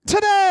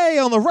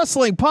on the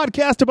wrestling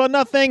podcast about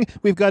nothing,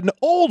 we've got an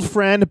old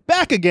friend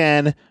back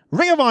again.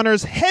 Ring of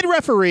Honor's head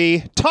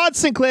referee, Todd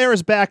Sinclair,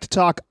 is back to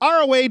talk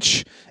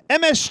ROH,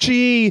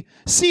 MSG,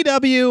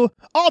 CW,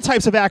 all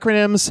types of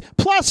acronyms,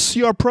 plus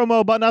your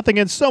promo about nothing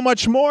and so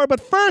much more. But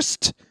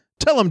first,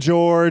 tell him,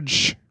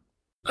 George.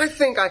 I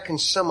think I can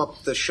sum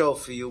up the show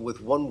for you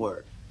with one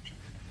word.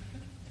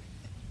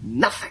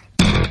 Nothing.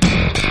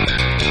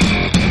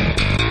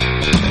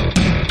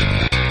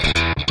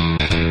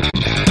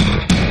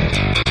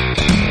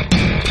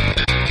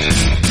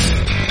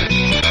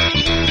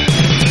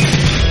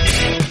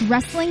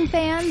 Wrestling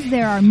fans,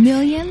 there are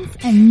millions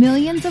and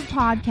millions of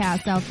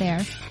podcasts out there,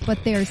 but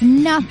there's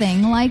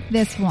nothing like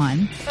this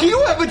one. Do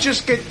you ever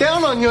just get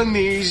down on your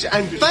knees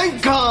and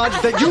thank God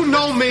that you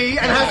know me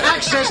and have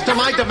access to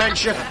my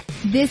dementia?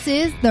 This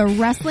is the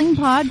Wrestling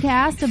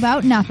Podcast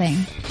About Nothing.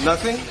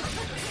 Nothing?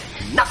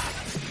 Nothing.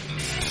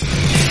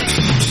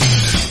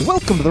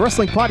 Welcome to the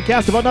Wrestling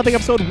Podcast About Nothing,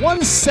 episode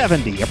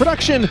 170, a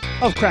production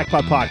of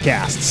Crackpot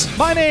Podcasts.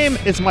 My name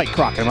is Mike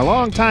Crockett. I'm a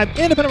longtime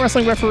independent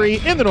wrestling referee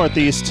in the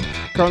Northeast,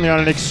 currently on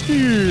an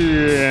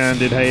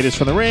extended hiatus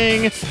from the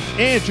ring.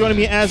 And joining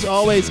me, as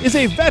always, is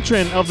a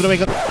veteran of the New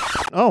England...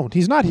 Oh,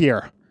 he's not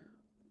here.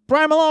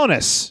 Brian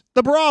Malonis,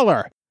 the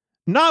Brawler,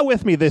 not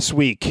with me this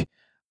week.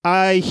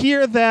 I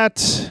hear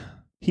that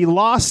he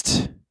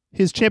lost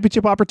his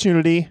championship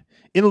opportunity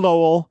in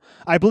Lowell.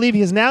 I believe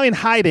he is now in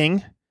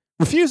hiding,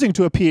 refusing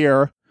to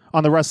appear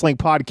on the Wrestling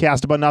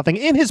Podcast About Nothing.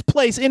 In his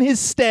place, in his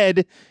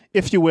stead,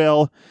 if you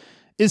will,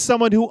 is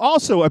someone who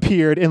also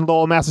appeared in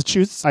Lowell,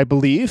 Massachusetts, I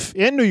believe,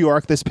 in New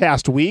York this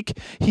past week.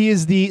 He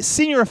is the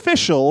senior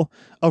official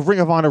of Ring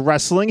of Honor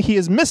Wrestling. He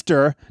is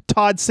Mr.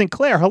 Todd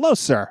Sinclair. Hello,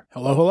 sir.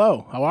 Hello,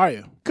 hello. How are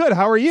you? Good.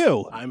 How are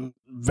you? I'm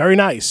very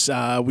nice.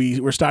 We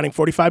were starting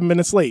 45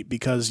 minutes late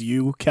because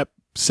you kept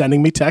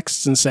sending me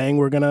texts and saying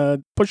we're going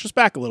to push us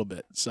back a little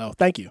bit. So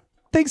thank you.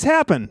 Things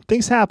happen.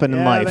 Things happen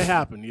in life. Yeah, they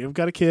happen. You've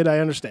got a kid. I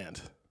understand.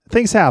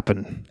 Things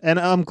happen. And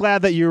I'm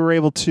glad that you were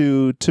able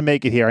to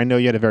make it here. I know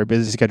you had a very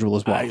busy schedule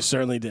as well. I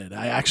certainly did.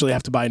 I actually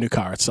have to buy a new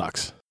car. It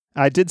sucks.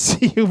 I did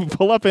see you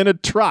pull up in a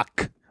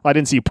truck. Well, I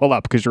didn't see you pull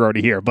up because you're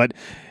already here, but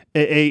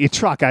a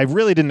truck. I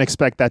really didn't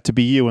expect that to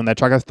be you in that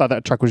truck. I thought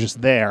that truck was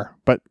just there,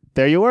 but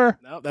there you were.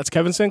 No, that's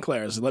Kevin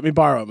Sinclair's. Let me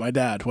borrow it. My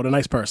dad. What a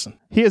nice person.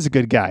 He is a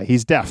good guy.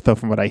 He's deaf, though,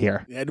 from what I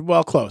hear. Yeah,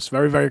 well, close.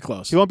 Very, very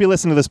close. He won't be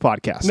listening to this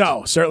podcast.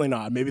 No, certainly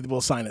not. Maybe we'll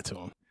sign it to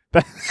him.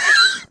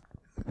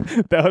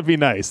 That would be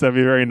nice. That'd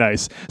be very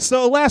nice.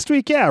 So last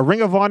week,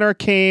 Ring of Honor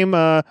came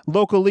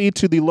locally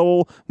to the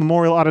Lowell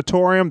Memorial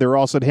Auditorium. They were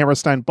also at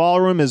Hammerstein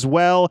Ballroom as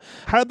well.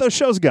 How did those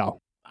shows go?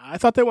 I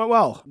thought they went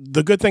well.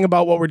 The good thing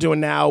about what we're doing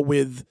now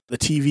with the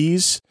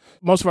TVs,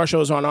 most of our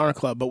shows are on Honor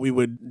Club, but we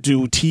would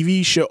do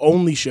TV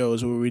only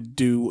shows where we'd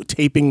do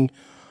taping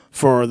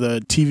for the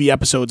TV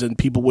episodes and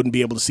people wouldn't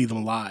be able to see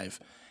them live.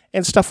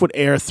 And stuff would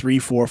air 3,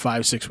 4,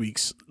 5, 6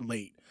 weeks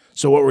late.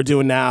 So what we're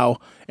doing now,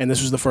 and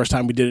this was the first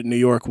time we did it in New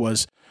York,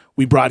 was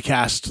we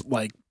broadcast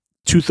like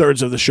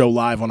 2/3 of the show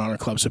live on Honor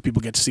Club so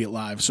people get to see it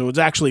live. So it's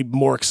actually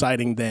more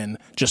exciting than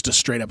just a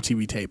straight up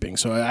TV taping.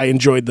 So I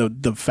enjoyed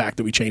the fact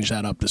that we changed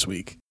that up this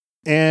week.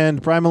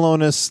 And Brian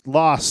Malonis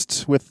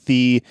lost with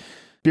the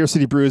Beer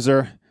City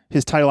Bruiser,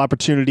 his title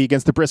opportunity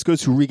against the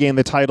Briscoes, who regained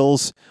the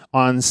titles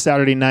on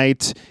Saturday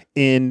night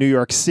in New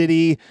York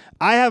City.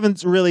 I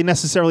haven't really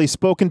necessarily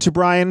spoken to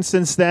Brian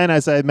since then.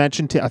 As I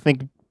mentioned, I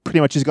think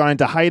pretty much he's gone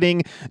into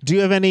hiding. Do you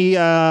have any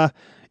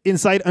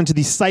insight into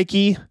the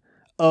psyche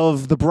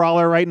of the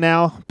Brawler right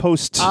now,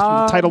 post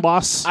title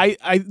loss?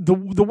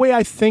 The way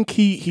I think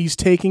he's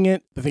taking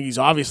it, I think he's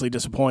obviously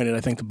disappointed. I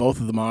think the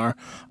both of them are.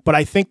 But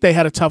I think they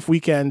had a tough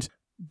weekend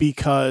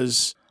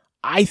because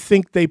I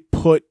think they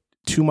put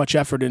too much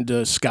effort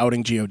into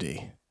scouting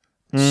GOD.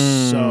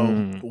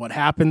 So what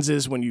happens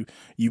is when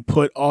you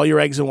put all your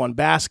eggs in one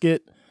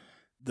basket,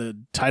 the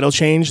title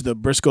change, the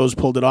Briscoes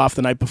pulled it off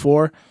the night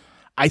before.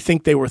 I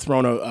think they were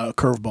thrown a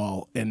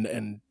curveball,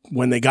 and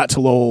when they got to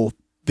Lowell,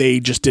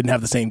 they just didn't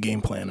have the same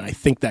game plan. I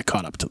think that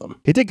caught up to them.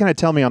 He did kind of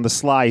tell me on the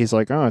sly. He's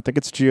like, I think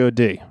it's GOD.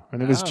 I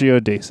think it's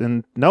GOD.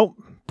 And nope,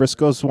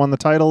 Briscoes won the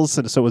titles,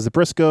 and so it was the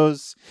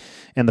Briscoes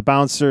and the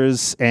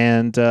Bouncers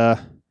and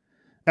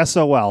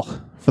SOL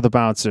for the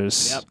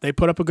Bouncers. Yep, they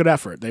put up a good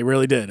effort. They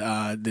really did.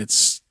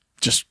 It's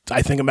just,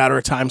 I think, a matter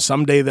of time.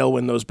 Someday they'll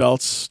win those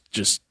belts.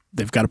 Just,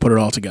 they've got to put it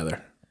all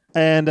together.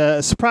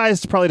 And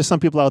surprised probably to some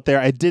people out there,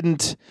 I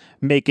didn't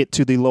make it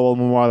to the Lowell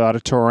Memorial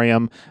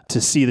Auditorium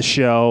to see the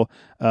show.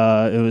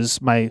 It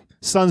was my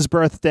son's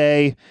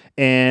birthday,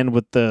 and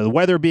with the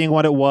weather being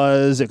what it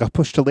was, it got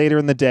pushed to later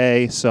in the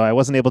day, so I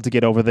wasn't able to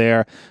get over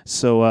there.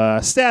 So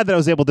sad that I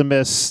was able to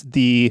miss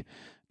the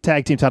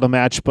tag team title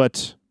match,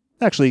 but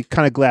actually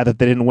kind of glad that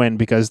they didn't win,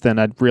 because then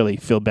I'd really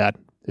feel bad.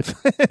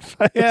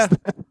 Yeah,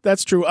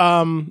 that's true.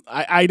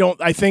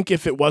 I think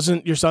if it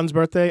wasn't your son's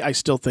birthday, I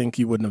still think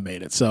you wouldn't have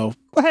made it. So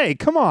hey,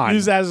 come on.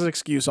 Use that as an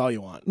excuse all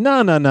you want.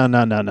 No.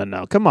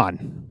 Come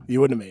on. You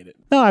wouldn't have made it.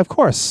 No, of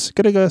course.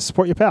 Gotta go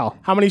support your pal.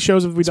 How many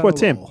shows have we done? Support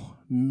Tim.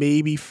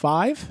 Maybe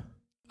 5?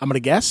 I'm going to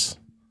guess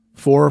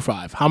 4 or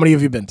 5. How many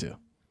have you been to?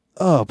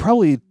 Oh,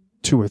 probably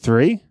 2 or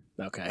 3.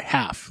 Okay,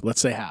 half.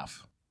 Let's say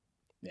half.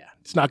 Yeah,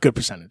 it's not good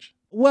percentage.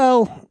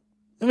 Well,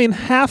 I mean,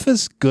 half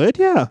is good.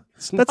 Yeah,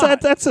 It's that's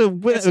not. that's a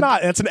It's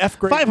not. That's an F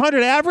grade.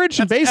 500 average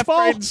in That's F baseball.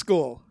 grade in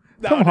school.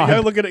 No, Come on.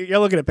 You're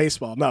looking at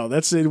baseball. No,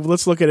 let's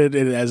look at it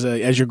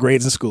as your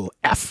grades in school.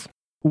 F.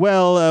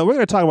 Well, we're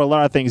going to talk about a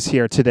lot of things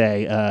here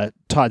today,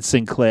 Todd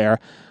Sinclair.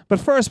 But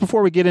first,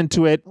 before we get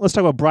into it, let's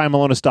talk about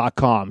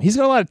BrianMalonis.com. He's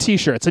got a lot of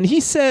T-shirts, and he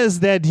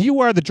says that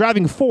you are the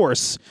driving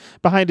force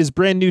behind his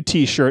brand new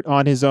T-shirt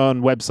on his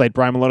own website,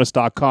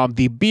 BrianMalonis.com,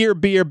 the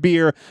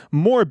beer,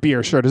 more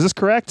beer shirt. Is this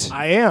correct?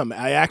 I am.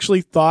 I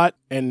actually thought,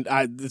 and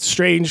it's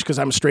strange because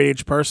I'm a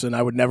straight-edge person,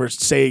 I would never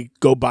say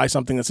go buy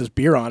something that says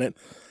beer on it.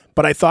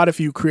 But I thought if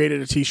you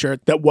created a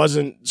T-shirt that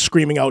wasn't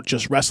screaming out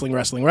just wrestling,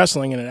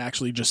 and it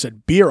actually just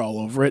said beer all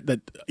over it, that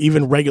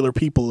even regular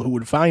people who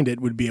would find it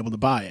would be able to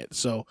buy it.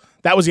 So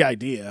that was the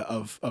idea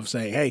of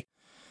saying, hey,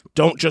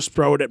 don't just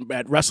throw it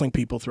at wrestling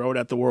people, throw it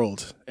at the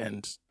world.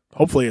 And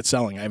hopefully it's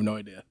selling. I have no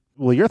idea.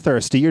 Well, you're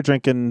thirsty. You're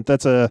drinking,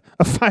 that's a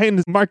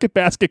fine Market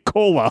Basket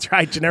cola. That's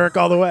right. Generic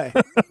all the way.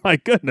 My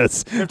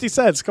goodness. 50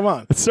 cents. Come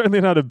on. It's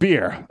certainly not a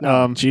beer.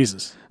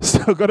 Jesus.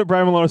 So go to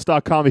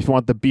BrianMalonis.com if you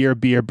want the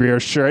beer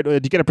shirt.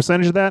 Did you get a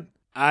percentage of that?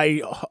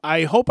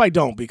 I hope I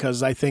don't,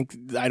 because I think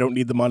I don't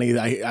need the money.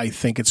 I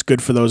think it's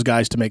good for those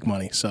guys to make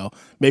money. So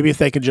maybe if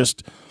they could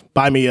just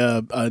buy me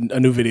a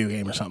new video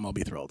game or something, I'll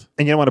be thrilled.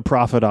 And you don't want to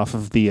profit off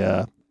of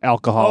the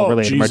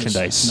alcohol-related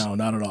merchandise. No,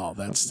 not at all.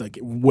 That's like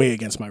way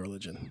against my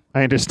religion.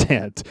 I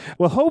understand.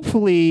 Well,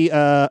 hopefully,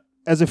 as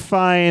a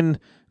fine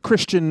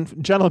Christian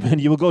gentleman,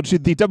 you will go to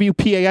the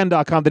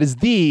WPAN.com. That is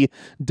the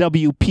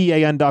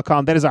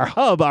WPAN.com. That is our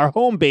hub, our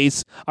home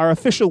base, our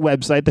official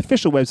website, the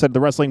official website of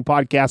the Wrestling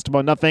Podcast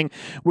About Nothing,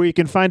 where you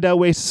can find out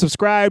ways to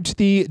subscribe to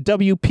the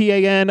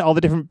WPAN, all the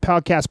different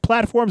podcast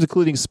platforms,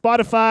 including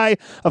Spotify.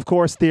 Of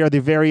course, there are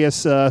the various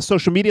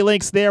social media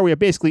links there. We are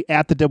basically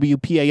at the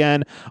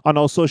WPAN on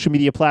all social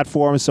media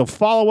platforms, so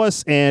follow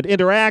us and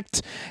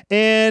interact.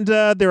 And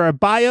there are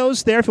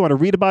bios there if you want to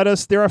read about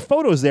us. There are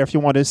photos there if you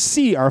want to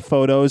see our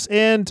photos.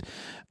 And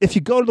if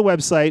you go to the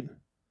website,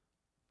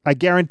 I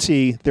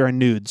guarantee there are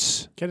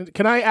nudes.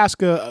 Can I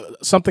ask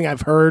something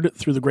I've heard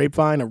through the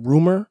grapevine, a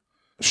rumor?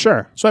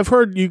 Sure. So I've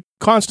heard you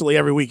constantly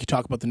every week you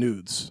talk about the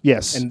nudes.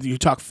 Yes. And you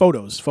talk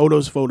photos.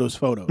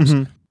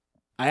 Mm-hmm.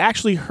 I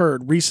actually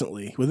heard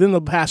recently, within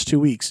the past 2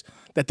 weeks,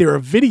 that there are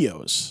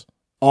videos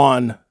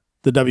on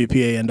the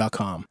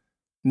WPAN.com.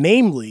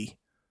 Namely,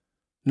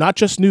 not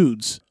just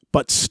nudes,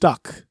 but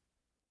stuck.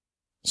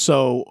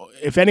 So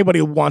if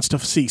anybody wants to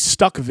see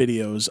stuck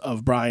videos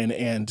of Brian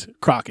and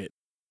Crockett,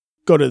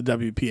 go to the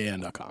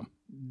WPAN.com.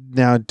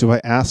 Now, do I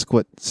ask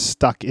what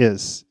stuck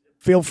is?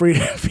 Feel free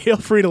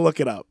to look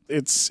it up.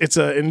 It's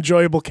an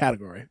enjoyable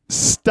category.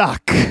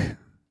 Stuck.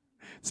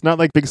 It's not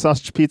like Big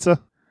Sausage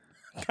Pizza?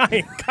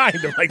 Kind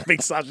of like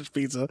Big Sausage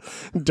Pizza.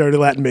 Dirty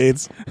Latin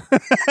maids.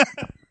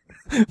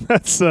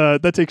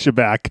 That takes you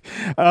back.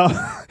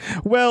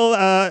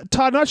 Well,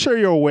 Todd, not sure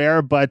you're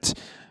aware, but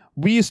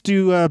we used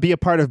to be a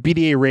part of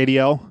BDA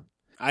Radio.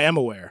 I am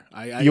aware.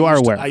 You are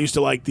aware. I used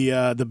to like the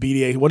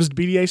BDA. What does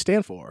BDA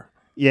stand for?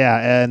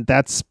 Yeah, and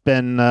that's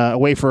been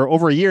away for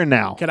over a year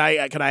now. Can I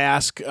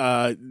ask?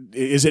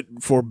 Is it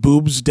for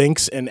boobs,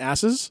 dinks, and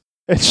asses?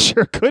 It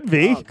sure could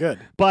be. Oh, good.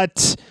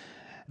 But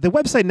the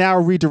website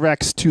now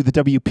redirects to the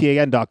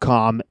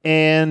WPAN.com,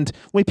 and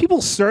when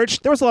people search,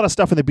 there was a lot of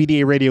stuff on the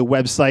BDA Radio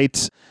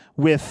website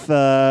with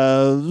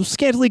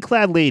scantily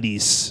clad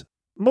ladies,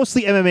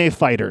 mostly MMA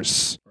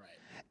fighters.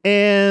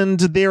 And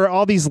there are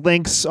all these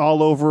links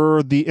all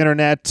over the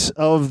internet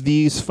of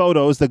these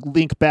photos that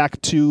link back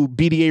to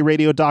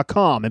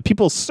BDARadio.com. And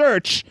people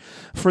search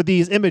for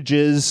these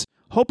images,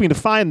 hoping to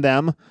find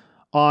them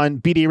on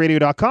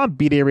BDARadio.com.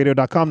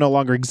 BDARadio.com no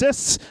longer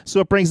exists, so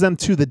it brings them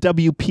to the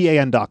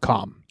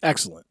WPAN.com.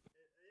 Excellent.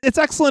 It's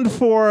excellent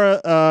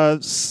for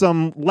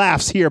some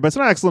laughs here, but it's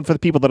not excellent for the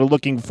people that are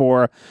looking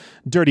for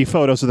dirty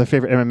photos of their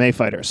favorite MMA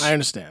fighters. I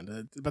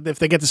understand. But if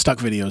they get the stuck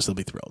videos, they'll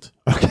be thrilled.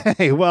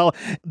 Okay, well,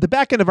 the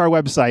back end of our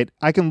website,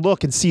 I can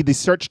look and see the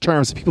search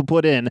terms that people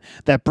put in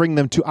that bring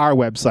them to our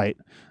website,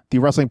 the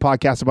Wrestling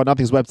Podcast About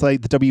Nothing's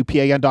website, the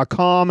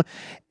WPAN.com.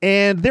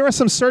 And there are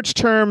some search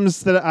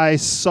terms that I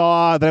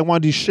saw that I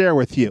wanted to share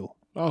with you.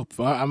 Oh,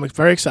 I'm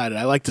very excited.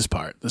 I like this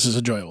part. This is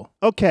enjoyable.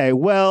 Okay,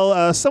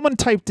 well, someone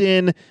typed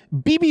in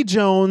BB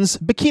Jones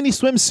bikini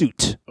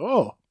swimsuit.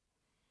 Oh.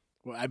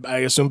 Well, I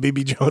assume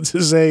BB Jones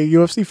is a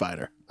UFC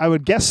fighter. I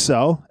would guess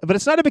so, but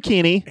it's not a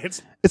bikini.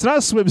 It's not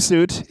a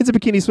swimsuit. It's a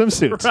bikini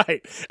swimsuit.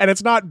 Right. And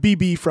it's not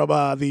BB from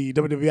the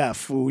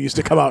WWF who used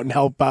to come out and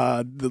help,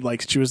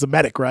 she was the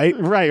medic, right?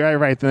 Right.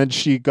 And then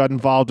she got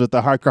involved with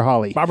the Hardcore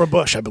Holly. Barbara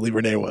Bush, I believe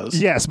her name was.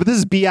 Yes, but this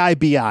is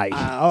BIBI.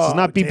 This is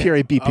not B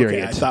period, B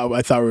period. Okay,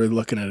 I thought we were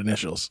looking at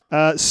initials.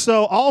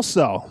 So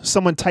also,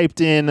 someone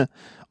typed in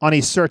on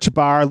a search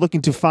bar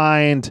looking to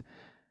find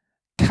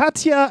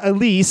Katya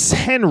Elise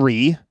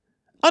Henry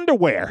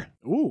underwear.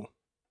 Ooh.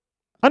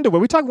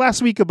 Underwear. We talked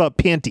last week about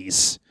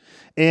panties,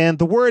 and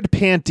the word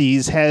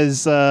panties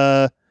has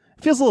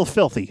Feels a little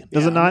filthy,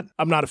 does it not?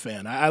 I'm not a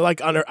fan. I like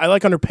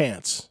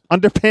underpants.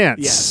 Underpants.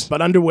 Yes,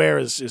 but underwear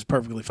is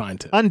perfectly fine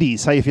too.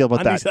 Undies. How you feel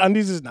about that?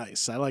 Undies is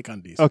nice. I like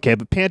undies. Okay,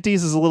 but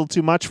panties is a little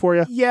too much for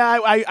you? Yeah,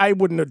 I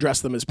wouldn't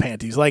address them as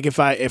panties. Like if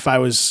I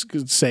was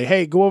to say,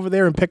 hey, go over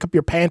there and pick up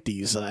your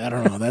panties. I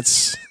don't know.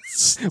 That's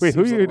wait.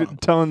 Who are you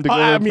telling to go?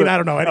 I mean, I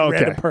don't know. Any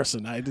random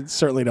person. I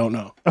certainly don't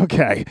know.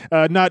 Okay,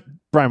 not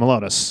Brian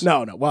Malonis.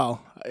 No.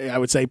 Well, I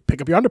would say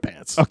pick up your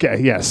underpants. Okay,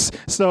 yes.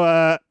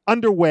 So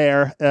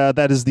underwear,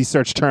 that is the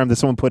search term that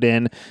someone put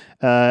in.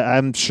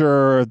 I'm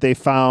sure they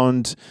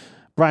found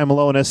Brian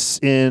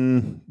Malonis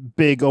in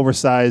big,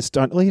 oversized...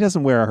 well, he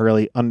doesn't wear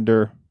really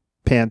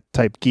underpant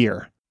type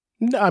gear.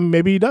 No,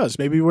 maybe he does.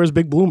 Maybe he wears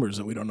big bloomers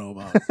that we don't know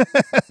about.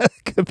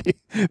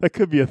 That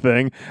could be a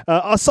thing.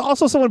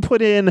 Also, someone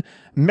put in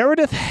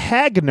Meredith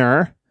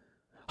Hagner,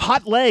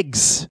 hot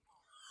legs.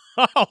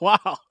 Oh,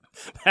 wow.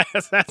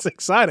 That's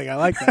exciting. I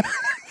like that.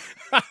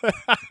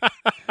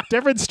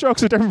 Different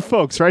strokes for different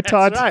folks, right,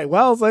 Todd? That's right.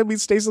 Well, I mean,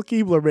 Stacy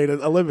Keebler made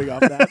a living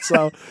off that,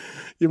 so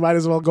you might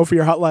as well go for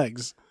your hot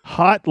legs.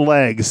 Hot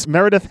legs.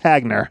 Meredith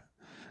Hagner.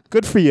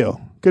 Good for you.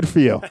 Good for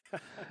you.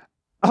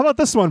 How about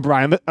this one,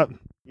 Brian?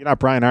 You're not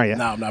Brian, are you?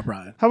 No, I'm not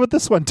Brian. How about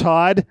this one,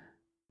 Todd?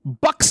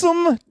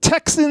 Buxom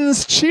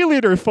Texans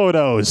cheerleader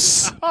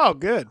photos. Oh,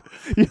 good.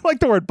 You like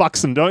the word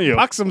buxom, don't you?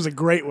 Buxom's a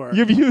great word.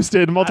 You've used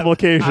it on multiple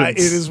occasions. It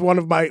is one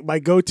of my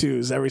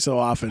go-tos every so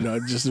often.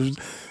 Just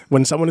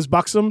when someone is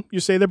buxom,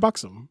 you say they're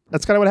buxom.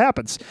 That's kind of what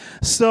happens.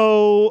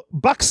 So,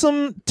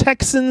 Buxom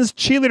Texans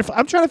cheerleader.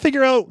 I'm trying to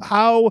figure out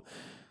how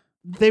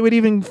they would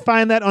even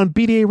find that on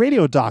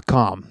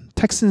BDARadio.com.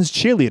 Texans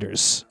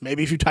cheerleaders.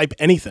 Maybe if you type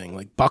anything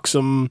like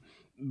buxom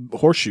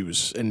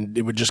horseshoes and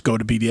it would just go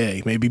to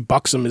BDA. Maybe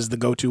buxom is the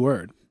go-to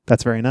word.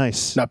 That's very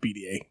nice. Not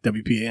BDA,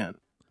 WPAN.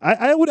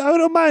 I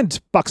don't mind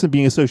buxom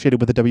being associated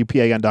with the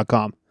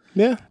WPAN.com.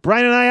 Yeah.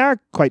 Brian and I are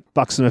quite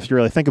buxom if you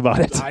really think about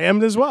it. I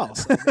am as well.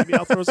 So maybe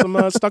I'll throw some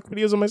stuck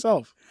videos of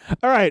myself.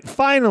 All right.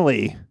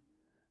 Finally,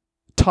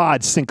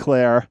 Todd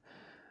Sinclair.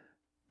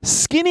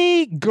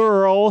 Skinny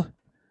girl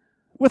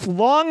with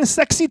long,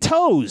 sexy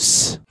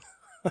toes.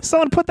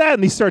 Someone put that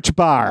in the search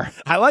bar.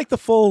 I like the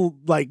full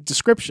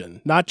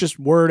description, not just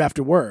word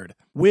after word.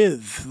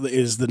 With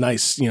is the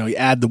nice, you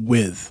add the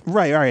with.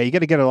 Right. All right. You got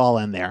to get it all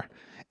in there.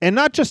 And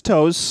not just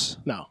toes.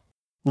 No.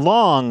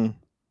 Long,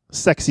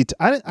 sexy.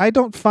 I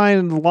don't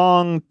find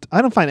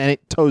any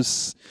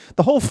toes.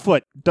 The whole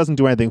foot doesn't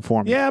do anything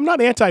for me. Yeah, I'm not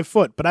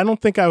anti-foot, but I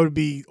don't think I would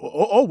be,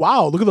 oh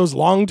wow, look at those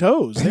long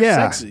toes. They're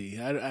sexy.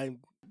 I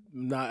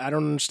don't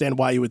understand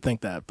why you would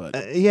think that,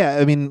 but. Yeah,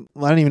 I mean,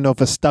 I don't even know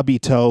if a stubby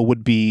toe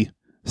would be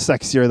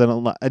sexier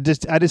than I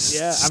just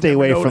stay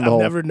away from the whole.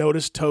 I've never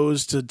noticed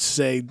toes to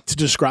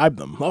describe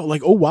them.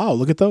 Oh wow,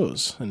 look at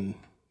those, and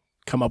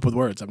come up with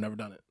words. I've never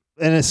done it.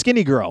 And a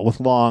skinny girl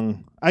with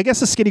long. I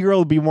guess a skinny girl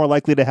would be more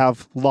likely to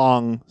have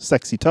long,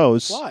 sexy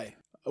toes. Why?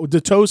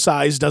 The toe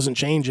size doesn't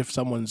change if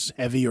someone's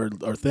heavy or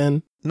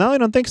thin. No, I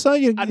don't think so.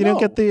 You don't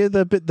get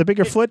the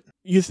bigger foot.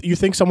 You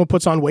think someone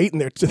puts on weight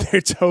and their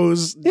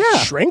toes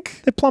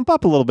shrink? They plump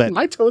up a little bit.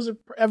 My toes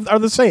are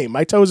the same.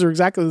 My toes are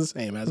exactly the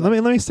same. Let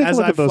me take a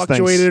look at those things. As I've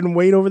fluctuated in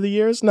weight over the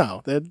years,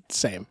 no, they're the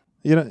same.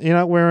 You're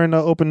not wearing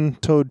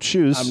open-toed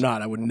shoes. I'm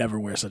not. I would never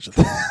wear such a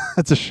thing.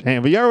 That's a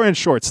shame. But you're wearing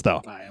shorts,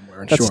 though. I am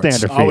wearing That's shorts. That's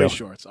standard for always you.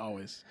 Shorts,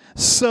 always.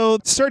 So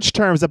search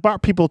terms that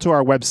brought people to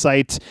our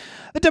website,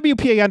 the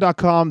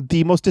WPAN.com,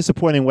 the most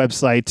disappointing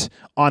website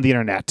on the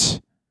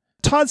internet.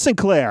 Todd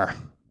Sinclair,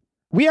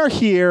 we are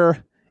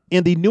here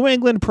in the New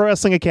England Pro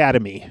Wrestling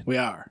Academy. We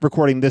are.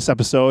 Recording this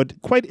episode,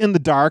 quite in the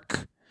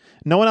dark.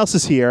 No one else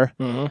is here.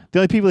 Mm-hmm. The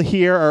only people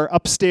here are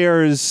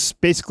upstairs,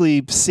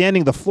 basically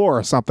sanding the floor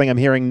or something. I'm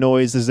hearing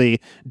noise. There's a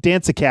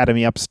dance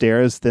academy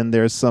upstairs. Then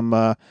there's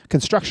some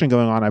construction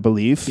going on, I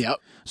believe. Yep.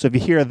 So if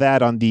you hear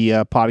that on the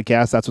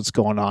podcast, that's what's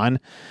going on.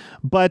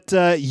 But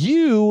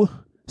you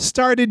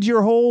started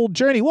your whole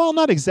journey. Well,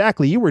 not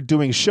exactly. You were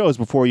doing shows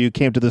before you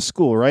came to this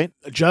school, right?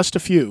 Just a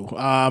few.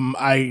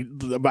 I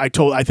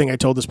think I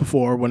told this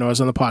before when I was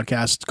on the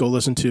podcast. Go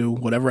listen to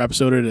whatever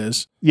episode it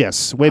is.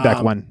 Yes, way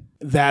back when.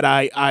 That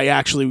I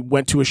actually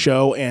went to a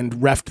show and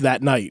reffed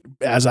that night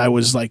as I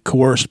was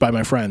coerced by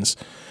my friends.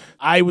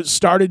 I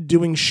started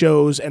doing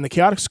shows, and the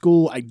Chaotic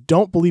School I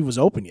don't believe was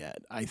open yet.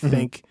 I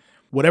think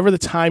whatever the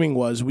timing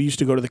was, we used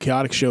to go to the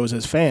Chaotic shows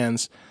as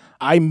fans.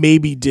 I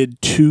maybe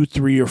did 2,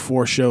 3, or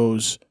 4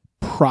 shows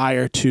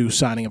prior to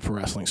signing up for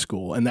wrestling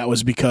school, and that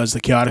was because the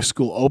Chaotic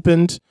School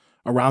opened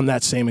around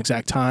that same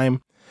exact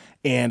time.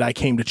 And I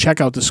came to check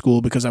out the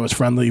school because I was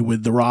friendly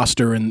with the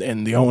roster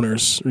and the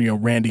owners,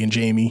 Randy and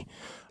Jamie.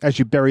 As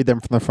you buried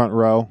them from the front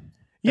row,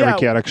 every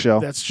Chaotic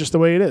show. That's just the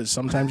way it is.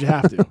 Sometimes you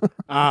have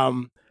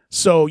to.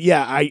 So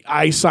yeah,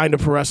 I signed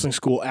up for wrestling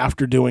school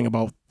after doing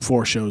about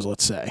 4 shows.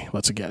 Let's say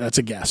that's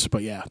a guess,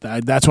 but yeah,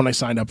 that's when I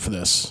signed up for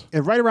this.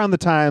 And right around the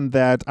time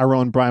that our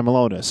own Brian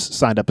Malonis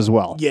signed up as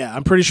well. Yeah,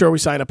 I'm pretty sure we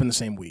signed up in the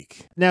same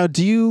week. Now,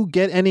 do you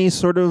get any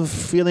sort of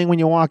feeling when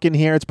you walk in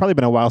here? It's probably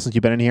been a while since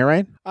you've been in here,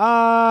 right?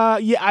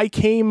 Yeah, I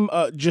came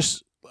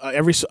just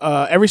every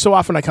so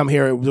often I come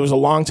here. There was a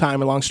long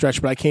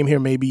stretch, but I came here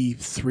maybe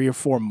 3 or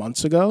 4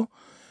 months ago.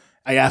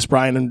 I asked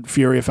Brian and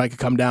Fury if I could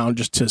come down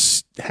just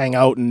to hang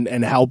out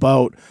and help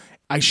out.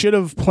 I should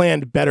have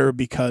planned better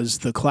because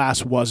the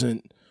class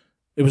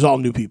it was all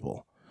new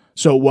people.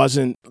 So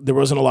there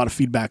wasn't a lot of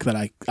feedback that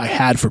I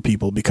had for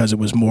people because it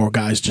was more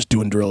guys just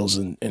doing drills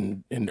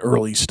and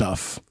early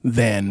stuff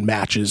than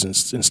matches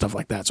and stuff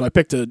like that. So I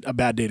picked a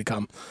bad day to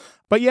come.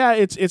 But yeah,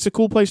 it's a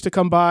cool place to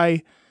come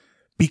by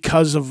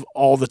because of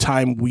all the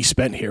time we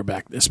spent here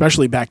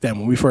especially back then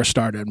when we first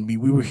started. I mean,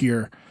 we were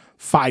here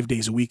 5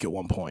 days a week at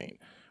one point.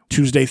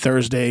 Tuesday,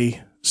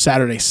 Thursday,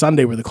 Saturday,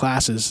 Sunday were the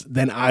classes.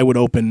 Then I would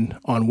open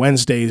on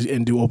Wednesdays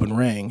and do open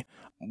ring.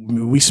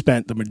 We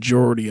spent the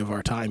majority of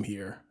our time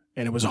here.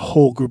 And it was a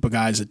whole group of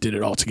guys that did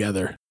it all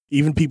together.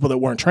 Even people that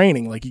weren't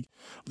training, like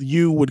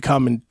you would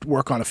come and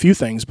work on a few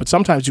things, but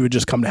sometimes you would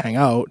just come to hang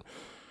out.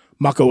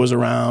 Mucko was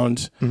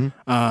around,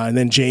 and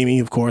then Jamie,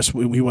 of course,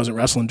 he wasn't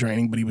wrestling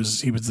training, but he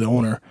was the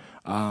owner.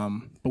 But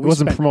he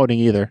wasn't promoting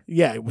either.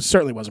 Yeah, it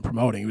certainly wasn't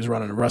promoting. He was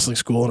running a wrestling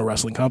school and a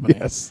wrestling company.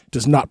 Yes,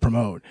 does not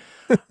promote.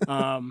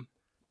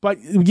 But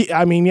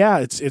I mean, yeah,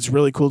 it's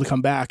really cool to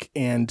come back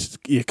and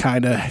you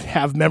kind of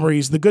have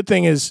memories. The good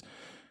thing is,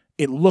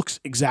 it looks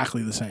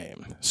exactly the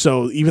same.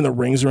 So even the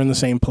rings are in the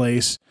same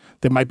place.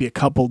 There might be a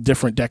couple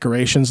different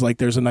decorations. Like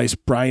there's a nice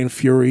Brian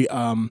Fury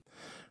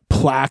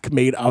plaque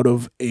made out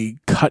of a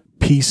cut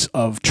piece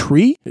of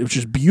tree, which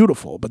is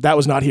beautiful. But that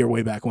was not here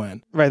way back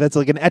when. Right, that's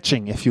like an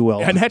etching, if you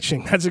will. An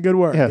etching, that's a good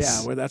word.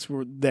 Yes. Yeah,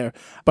 we're there.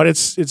 But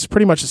it's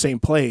pretty much the same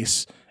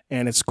place,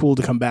 and it's cool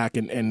to come back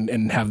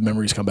and have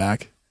memories come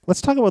back.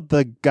 Let's talk about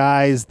the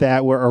guys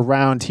that were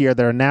around here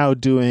that are now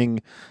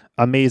doing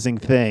amazing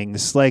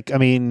things. Like, I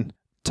mean,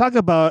 talk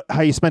about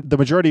how you spent the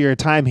majority of your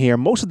time here.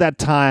 Most of that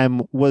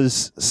time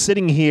was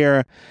sitting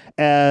here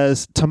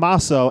as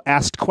Tommaso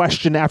asked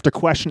question after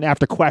question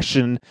after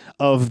question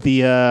of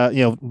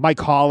the Mike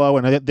Hollow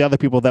and the other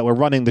people that were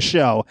running the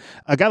show.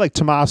 A guy like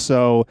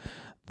Tommaso,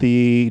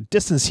 the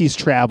distance he's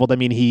traveled, I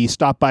mean, he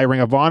stopped by Ring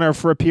of Honor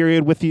for a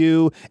period with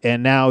you,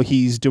 and now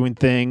he's doing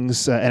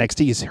things. NXT,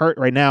 he's hurt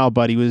right now,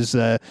 but he was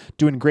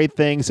doing great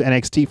things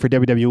NXT for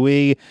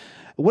WWE.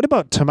 What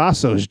about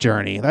Tommaso's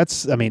journey?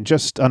 That's, I mean,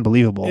 just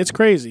unbelievable. It's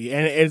crazy,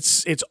 and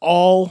it's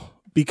all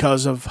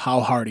because of how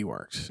hard he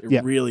worked.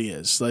 It really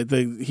is. Like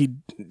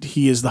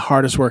he is the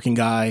hardest working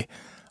guy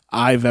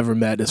I've ever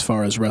met as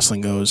far as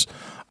wrestling goes.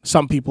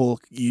 Some people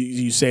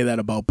you say that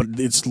about, but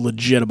it's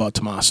legit about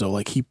Tommaso.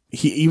 Like he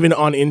even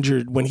on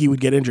injured, when he would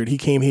get injured, he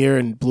came here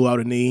and blew out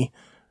a knee,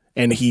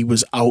 and he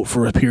was out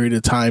for a period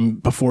of time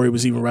before he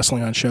was even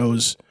wrestling on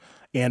shows.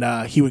 And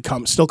he would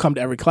still come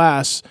to every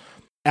class,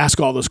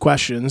 ask all those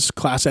questions.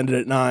 Class ended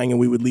at 9, and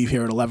we would leave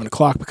here at 11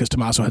 o'clock because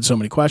Tommaso had so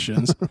many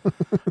questions.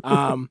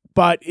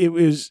 But it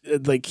was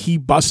like he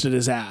busted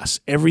his ass.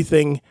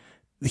 Everything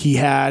he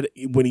had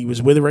when he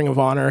was with Ring of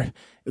Honor,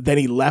 then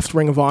he left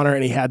Ring of Honor,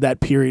 and he had that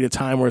period of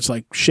time where it's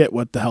like, shit,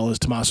 what the hell is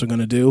Tommaso going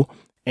to do?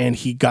 And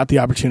he got the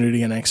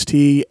opportunity in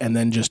NXT and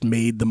then just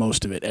made the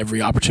most of it,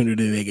 every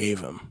opportunity they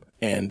gave him.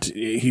 And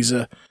he's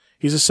a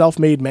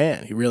self-made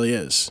man. He really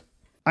is.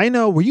 I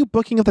know. Were you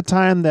booking at the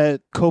time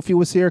that Kofi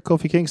was here,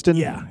 Kofi Kingston?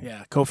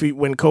 Yeah. Kofi.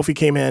 When Kofi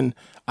came in,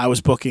 I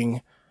was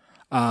booking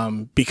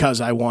because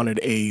I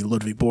wanted a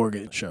Ludwig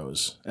Borga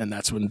shows, and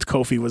that's when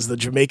Kofi was the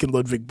Jamaican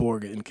Ludwig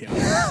Borga in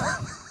Canada.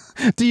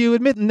 Do you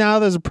admit now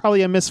there's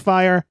probably a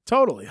misfire?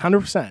 Totally,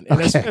 100%.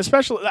 And okay.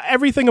 Especially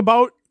everything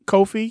about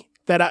Kofi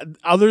that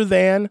other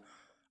than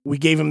we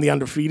gave him the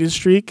undefeated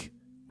streak.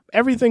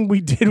 Everything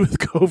we did with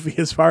Kofi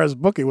as far as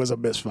booking was a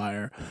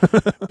misfire.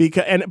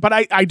 But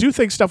I do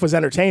think stuff was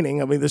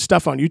entertaining. I mean, there's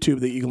stuff on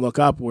YouTube that you can look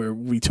up where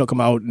we took him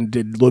out and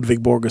did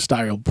Ludwig Borga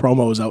style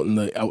promos out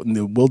in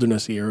the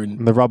wilderness here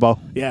in the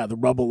rubble. Yeah, the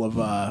rubble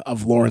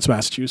of Lawrence,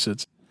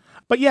 Massachusetts.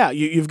 But yeah,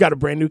 you've got a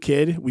brand new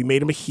kid. We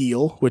made him a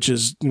heel, which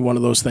is one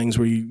of those things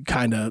where you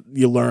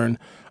learn,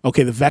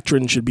 okay, the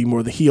veteran should be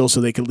more the heel so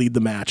they could lead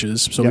the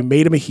matches. So we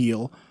made him a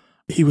heel.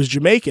 He was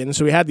Jamaican,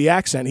 so he had the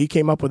accent. He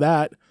came up with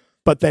that.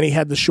 But then he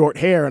had the short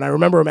hair, and I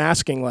remember him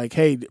asking, like,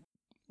 hey,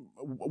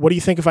 what do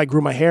you think if I grew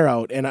my hair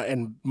out?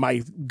 And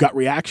my gut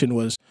reaction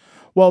was,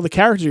 well, the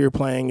character you're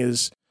playing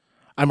is,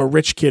 I'm a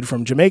rich kid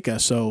from Jamaica,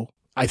 so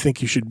I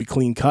think you should be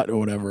clean cut or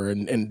whatever.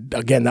 And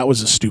again, that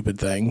was a stupid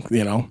thing,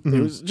 Mm-hmm. It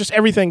was just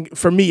everything,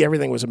 for me,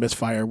 everything was a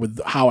misfire with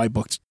how I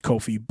booked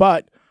Kofi.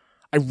 But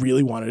I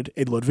really wanted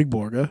a Ludwig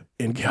Borga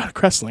in chaotic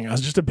wrestling. I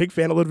was just a big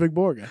fan of Ludwig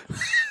Borga.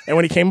 And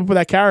when he came up with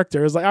that character,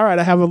 it was like, all right,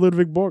 I have a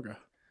Ludwig Borga.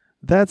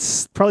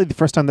 That's probably the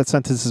first time that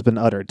sentence has been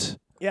uttered.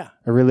 Yeah.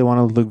 I really want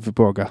to Ludwig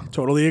Borga.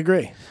 Totally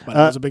agree. But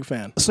I was a big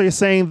fan. So you're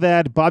saying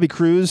that Bobby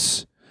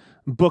Cruz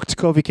booked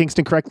Kofi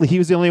Kingston correctly? He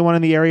was the only one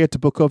in the area to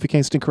book Kofi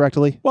Kingston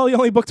correctly? Well, he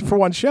only booked him for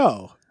one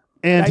show.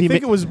 And I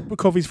think it was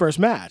Kofi's first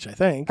match, I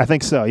think. I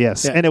think so,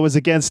 yes. Yeah. And it was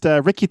against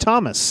Ricky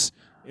Thomas.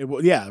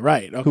 Yeah,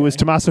 right. Okay. Who was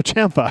Tommaso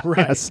Ciampa.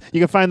 Right. Yes.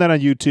 You can find that on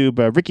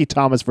YouTube. Ricky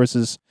Thomas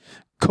versus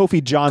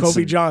Kofi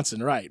Johnson. Kofi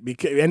Johnson, right.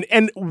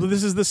 And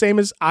this is the same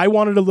as I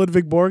wanted a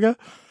Ludwig Borga,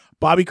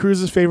 Bobby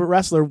Cruz's favorite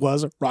wrestler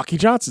was Rocky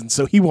Johnson,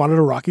 so he wanted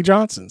a Rocky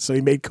Johnson. So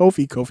he made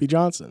Kofi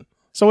Johnson.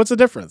 So what's the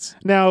difference?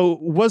 Now,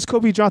 was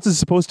Kofi Johnson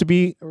supposed to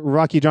be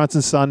Rocky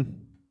Johnson's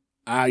son?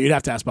 You'd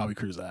have to ask Bobby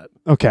Cruz that.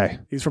 Okay.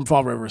 He's from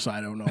Fall River, so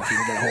I don't know if you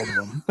can get a hold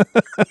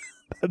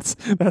of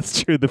him.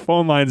 That's true. The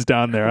phone line's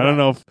down there. I don't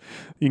know if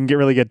you can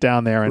really get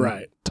down there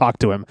and talk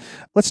to him.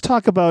 Let's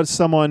talk about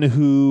someone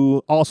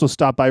who also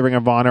stopped by Ring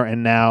of Honor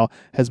and now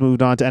has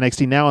moved on to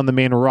NXT, now on the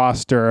main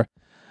roster.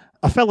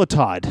 A fellow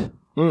Todd.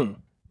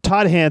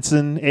 Todd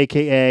Hansen,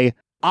 a.k.a.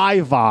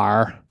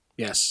 Ivar.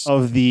 Yes.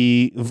 Of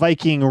the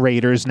Viking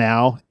Raiders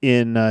now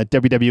in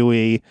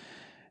WWE.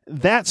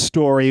 That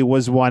story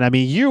was one. I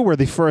mean, you were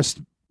the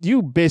first.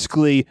 You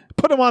basically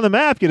put him on the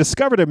map. You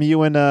discovered him.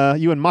 You and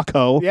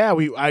Mucko. Yeah,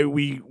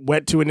 we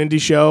went to an indie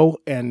show,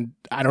 and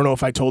I don't know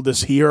if I told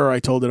this here or I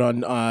told it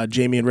on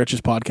Jamie and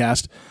Rich's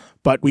podcast,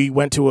 but we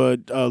went to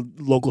a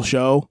local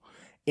show,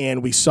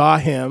 and we saw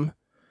him.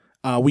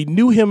 We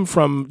knew him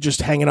from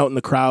just hanging out in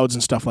the crowds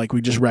and stuff. Like,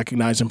 we just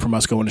recognized him from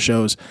us going to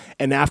shows.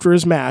 And after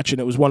his match, and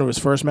it was one of his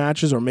first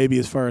matches, or maybe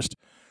his first,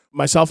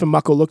 myself and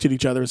Mucko looked at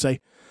each other and say,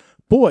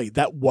 boy,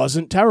 that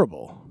wasn't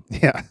terrible.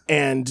 Yeah.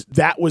 And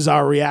that was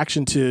our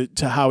reaction to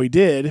how he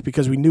did,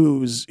 because we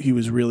knew he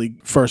was really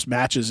first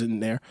matches in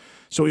there.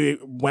 So we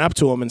went up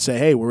to him and say,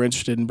 hey, we're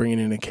interested in bringing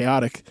in a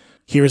Chaotic.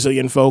 Here's the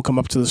info, come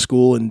up to the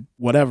school and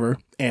whatever.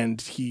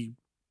 And he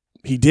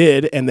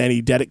did, and then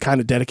he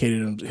kind of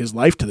dedicated his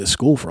life to this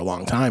school for a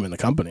long time in the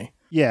company.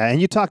 Yeah,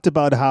 and you talked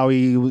about how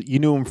you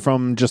knew him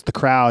from just the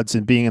crowds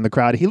and being in the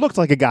crowd. He looked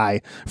like a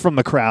guy from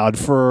the crowd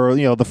for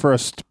the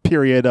first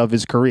period of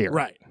his career.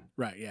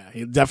 Right, yeah.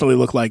 He definitely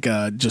looked like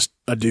just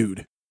a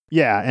dude.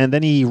 Yeah, and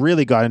then he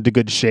really got into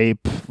good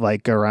shape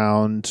like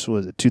around,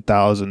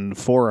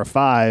 2004 or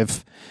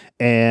 5,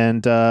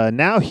 and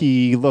now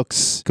he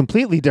looks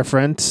completely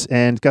different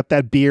and got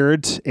that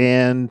beard,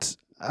 and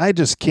I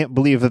just can't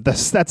believe that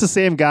that's the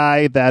same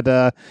guy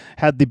that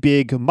had the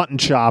big mutton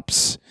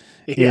chops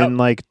in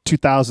like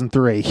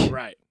 2003.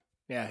 Right.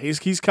 Yeah,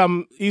 he's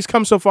come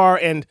so far,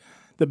 and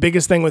the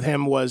biggest thing with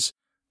him was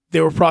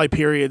there were probably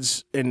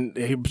periods, and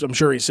I'm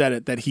sure he said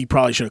it, that he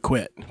probably should have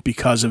quit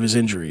because of his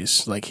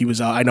injuries. Like, he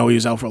was out, I know he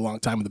was out for a long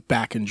time with a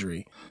back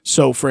injury.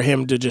 So for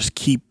him to just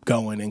keep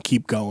going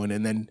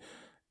and then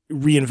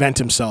reinvent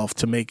himself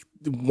to make,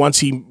 once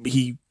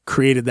he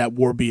created that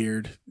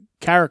Warbeard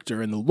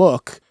character and the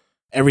look,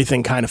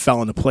 everything kind of fell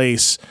into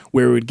place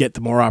where we would get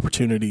the more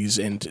opportunities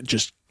and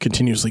just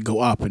continuously go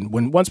up. And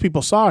once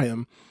people saw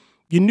him,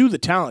 you knew the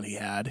talent he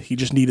had. He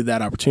just needed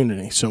that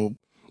opportunity. So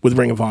with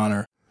Ring of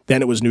Honor,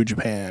 then it was New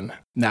Japan.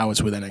 Now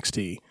it's with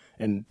NXT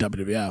and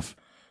WWF.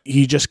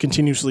 He just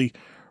continuously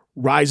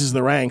rises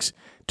the ranks.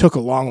 Took a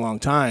long, long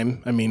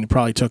time. I mean, it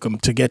probably took him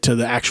to get to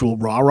the actual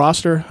Raw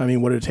roster. I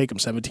mean, what did it take him?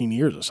 17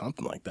 years or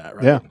something like that,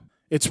 right? Yeah.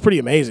 It's pretty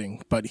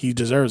amazing, but he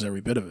deserves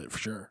every bit of it for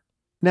sure.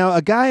 Now,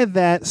 a guy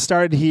that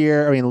started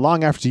here,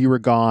 long after you were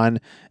gone,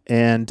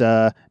 and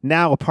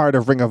now a part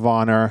of Ring of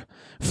Honor,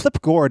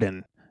 Flip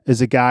Gordon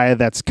is a guy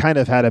that's kind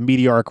of had a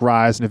meteoric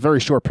rise in a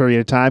very short period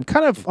of time,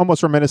 kind of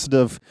almost reminiscent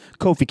of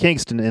Kofi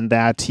Kingston in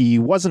that he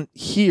wasn't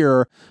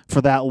here for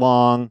that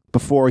long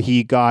before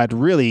he got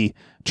really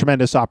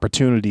tremendous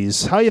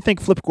opportunities. How do you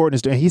think Flip Gordon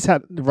is doing? He's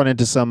run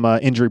into some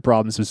injury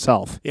problems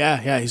himself.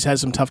 Yeah, he's had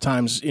some tough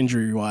times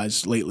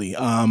injury-wise lately.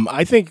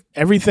 I think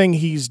everything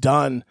he's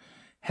done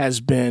has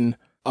been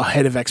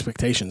ahead of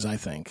expectations, I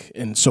think,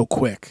 and so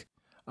quick.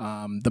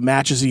 The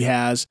matches he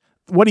has,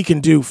 what he can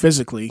do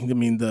physically, I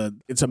mean,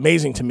 it's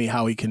amazing to me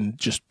how he can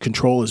just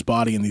control his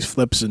body in these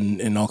flips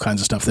and all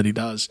kinds of stuff that he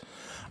does.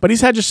 But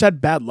he's just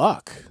had bad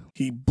luck.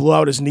 He blew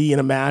out his knee in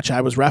a match.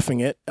 I was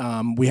reffing it.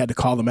 We had to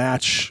call the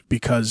match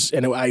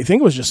I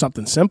think it was just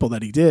something simple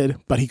that he did,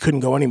 but he couldn't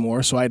go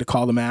anymore, so I had to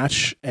call the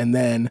match. And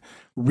then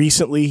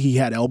recently he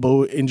had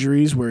elbow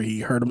injuries where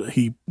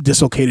he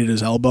dislocated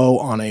his elbow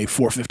on a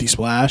 450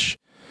 splash.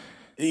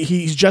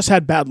 He's just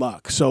had bad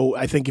luck. So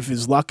I think if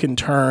his luck can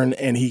turn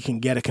and he can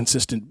get a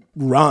consistent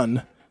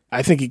run,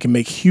 I think he can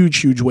make huge,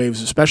 huge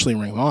waves, especially in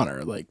Ring of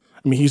Honor.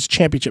 He's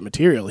championship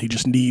material. He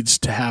just needs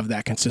to have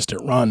that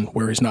consistent run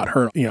where he's not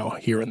hurt,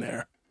 here and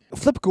there.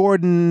 Flip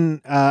Gordon,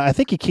 I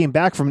think he came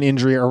back from an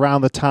injury around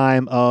the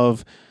time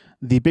of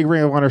the big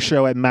Ring of Honor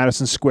show at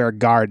Madison Square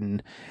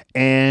Garden.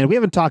 And we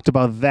haven't talked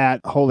about that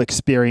whole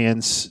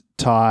experience,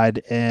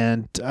 Todd.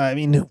 And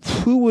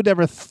who would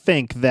ever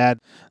think that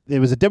it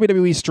was a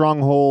WWE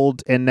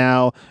stronghold and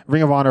now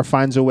Ring of Honor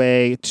finds a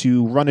way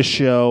to run a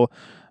show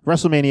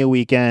WrestleMania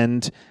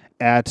weekend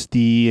at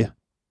the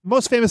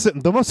most famous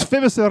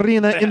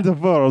arena in the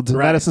world,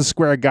 right. Madison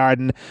Square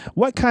Garden.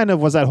 What kind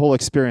of was that whole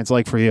experience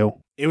like for you?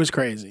 It was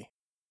crazy.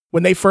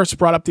 When they first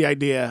brought up the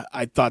idea,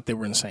 I thought they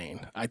were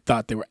insane. I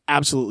thought they were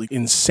absolutely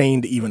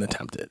insane to even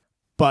attempt it.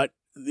 But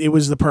it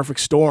was the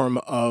perfect storm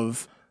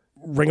of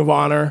Ring of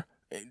Honor,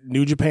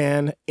 New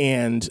Japan,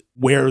 and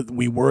where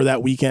we were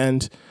that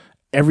weekend.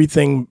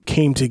 Everything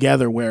came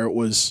together where it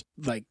was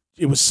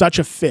such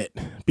a fit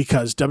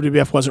because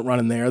WWF wasn't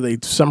running there. For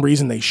some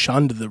reason they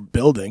shunned the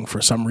building.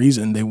 For some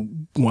reason they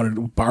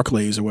wanted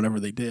Barclays or whatever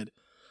they did.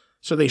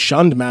 So they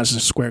shunned Madison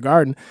Square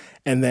Garden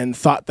and then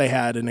thought they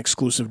had an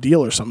exclusive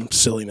deal or some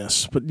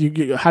silliness. But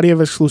how do you have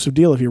an exclusive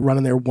deal if you're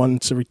running there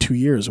once every 2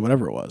 years or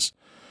whatever it was?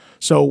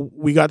 So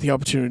we got the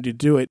opportunity to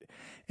do it,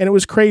 and it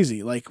was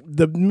crazy. Like,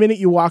 the minute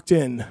you walked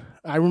in,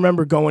 I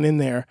remember going in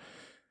there,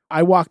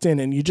 I walked in,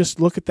 and you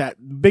just look at that.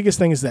 The biggest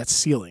thing is that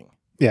ceiling.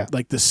 Yeah.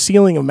 Like, the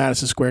ceiling of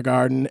Madison Square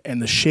Garden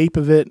and the shape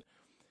of it,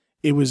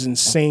 it was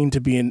insane to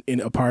be in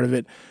a part of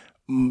it.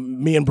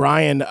 Me and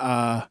Brian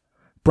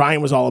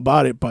was all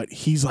about it, but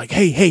he's like,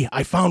 hey,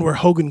 I found where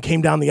Hogan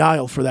came down the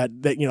aisle for that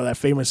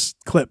famous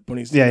clip when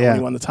when he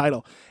won the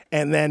title.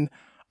 And then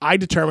I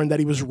determined that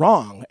he was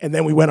wrong. And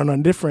then we went on a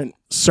different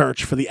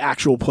search for the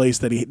actual place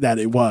that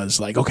it was.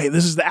 Like, okay,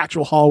 this is the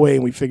actual hallway,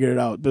 and we figured it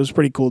out. It was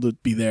pretty cool to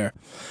be there.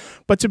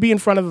 But to be in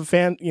front of a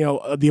fan,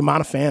 the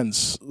amount of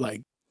fans,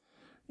 like,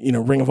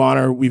 Ring of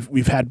Honor,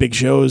 we've had big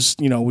shows.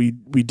 We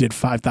did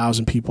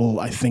 5,000 people,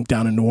 I think,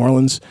 down in New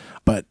Orleans,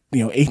 but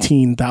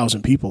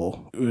 18,000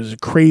 people. It was a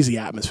crazy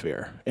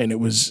atmosphere, and it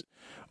was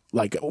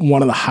like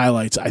one of the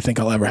highlights I think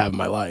I'll ever have in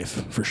my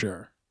life, for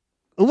sure.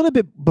 A little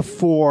bit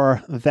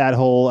before that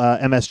whole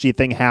MSG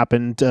thing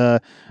happened,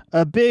 a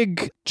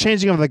big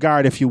changing of the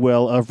guard, if you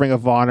will, of Ring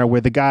of Honor, where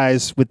the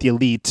guys with the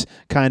Elite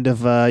kind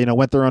of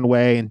went their own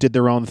way and did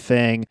their own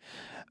thing.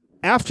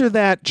 After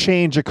that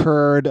change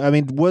occurred, I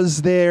mean,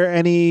 was there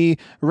any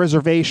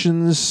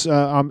reservations,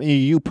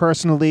 you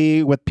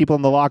personally, with people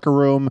in the locker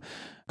room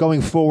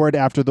going forward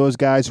after those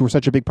guys who were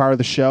such a big part of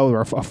the show,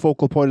 or a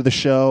focal point of the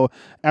show,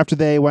 after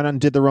they went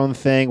and did their own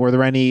thing? Were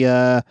there any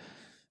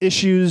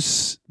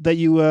issues that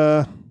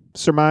you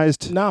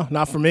surmised? No,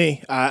 not for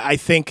me. I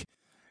think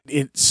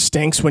it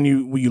stinks when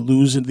you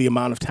lose the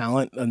amount of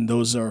talent, and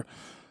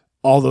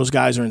all those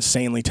guys are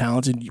insanely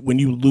talented. When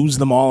you lose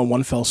them all in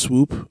one fell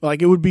swoop,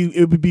 like, it would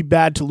be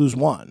bad to lose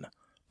one,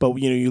 but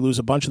you lose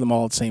a bunch of them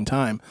all at the same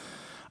time.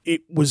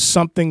 It was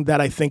something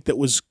that I think that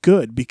was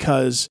good,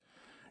 because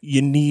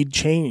you need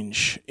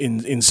change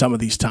in some of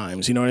these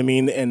times. You know what I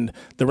mean? And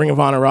the Ring of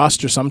Honor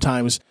roster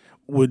sometimes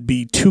would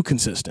be too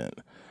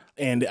consistent.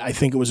 And I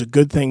think it was a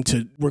good thing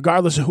to,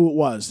 regardless of who it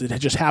was, it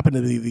had just happened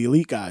to be the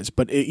Elite guys,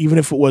 but even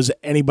if it was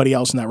anybody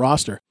else in that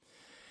roster,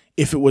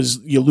 if it was,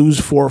 you lose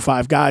 4 or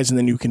 5 guys and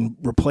then you can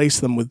replace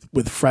them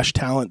with fresh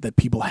talent that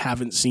people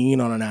haven't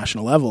seen on a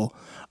national level,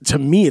 to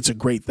me, it's a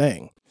great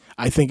thing.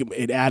 I think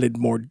it added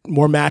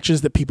more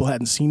matches that people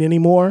hadn't seen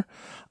anymore,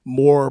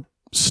 more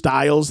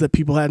styles that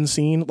people hadn't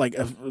seen, like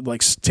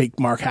take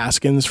Mark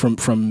Haskins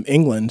from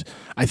England.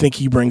 I think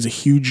he brings a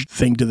huge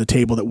thing to the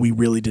table that we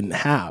really didn't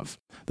have,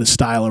 the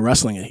style of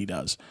wrestling that he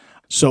does.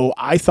 So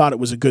I thought it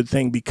was a good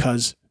thing,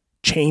 because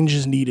change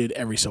is needed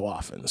every so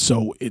often.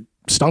 So it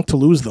stunk to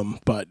lose them,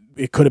 but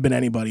it could have been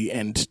anybody,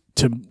 and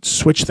to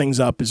switch things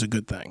up is a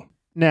good thing.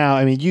 Now,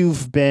 I mean,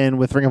 you've been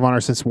with Ring of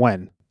Honor since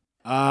when?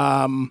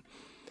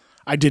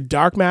 I did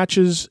dark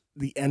matches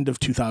the end of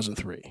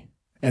 2003,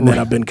 and then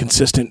I've been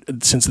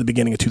consistent since the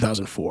beginning of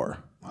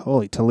 2004.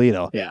 Holy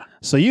Toledo. Yeah.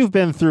 So you've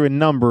been through a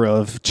number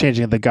of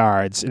changing of the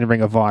guards in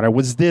Ring of Honor.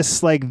 Was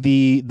this like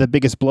the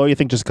biggest blow, you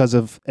think, just because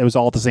of it was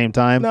all at the same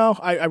time? No,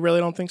 I really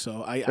don't think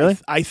so. Really?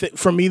 I think,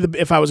 for me,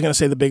 if I was going to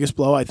say the biggest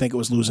blow, I think it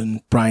was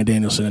losing Bryan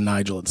Danielson and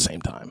Nigel at the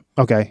same time.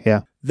 Okay,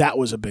 yeah. That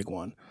was a big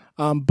one.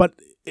 But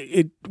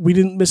we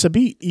didn't miss a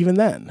beat even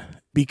then,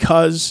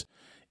 because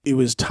it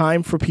was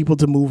time for people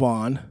to move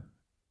on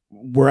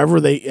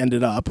wherever they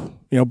ended up.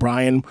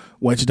 Bryan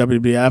went to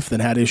WWF, then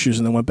had issues,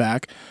 and then went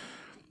back.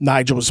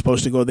 Nigel was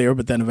supposed to go there,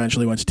 but then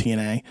eventually went to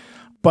TNA.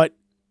 But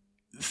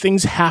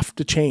things have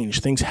to change.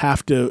 Things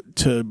have to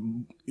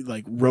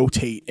like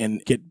rotate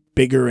and get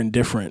bigger and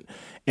different.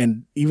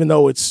 And even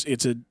though it's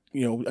a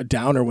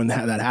downer when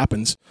that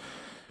happens,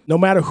 no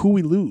matter who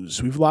we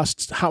lose, we've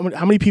lost how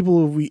many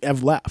people we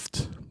have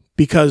left,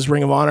 because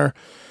Ring of Honor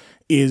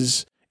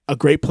is a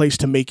great place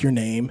to make your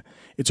name.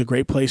 It's a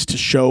great place to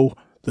show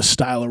the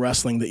style of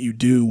wrestling that you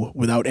do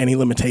without any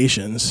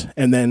limitations.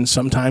 And then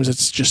sometimes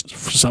it's just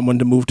for someone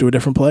to move to a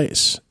different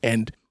place.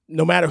 And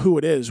no matter who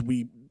it is,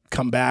 we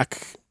come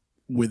back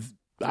with,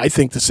 I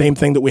think, the same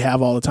thing that we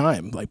have all the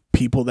time, like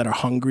people that are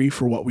hungry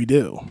for what we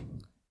do.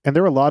 And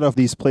there are a lot of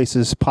these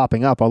places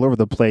popping up all over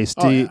the place.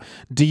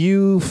 Do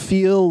you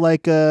feel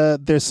like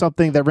there's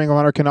something that Ring of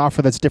Honor can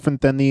offer that's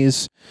different than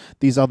these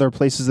other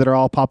places that are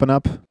all popping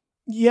up?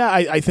 Yeah,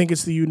 I think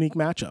it's the unique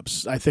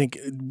matchups. I think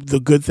the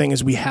good thing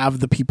is we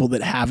have the people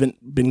that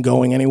haven't been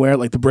going anywhere,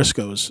 like the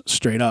Briscoes,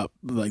 straight up.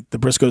 Like, the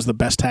Briscoes, the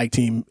best tag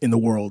team in the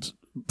world,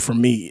 for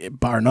me,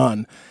 bar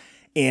none.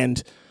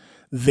 And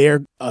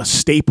they're a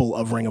staple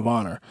of Ring of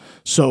Honor.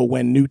 So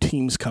when new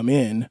teams come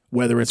in,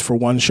 whether it's for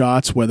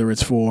one-shots, whether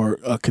it's for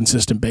a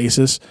consistent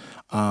basis,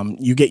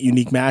 you get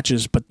unique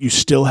matches, but you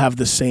still have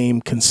the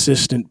same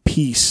consistent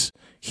piece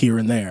here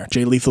and there.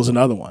 Jay Lethal's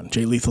another one.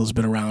 Jay Lethal's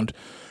been around,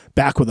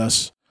 back with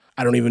us,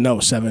 I don't even know,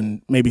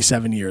 7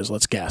 years,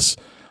 let's guess.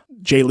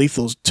 Jay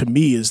Lethal, to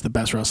me, is the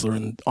best wrestler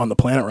on the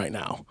planet right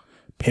now.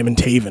 Him and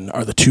Taven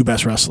are the 2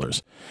 best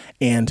wrestlers.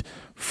 And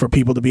for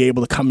people to be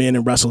able to come in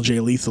and wrestle Jay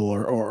Lethal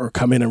or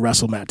come in and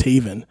wrestle Matt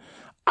Taven,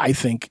 I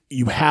think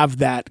you have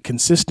that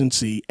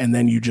consistency, and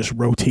then you just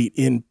rotate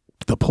in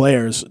the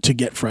players to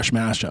get fresh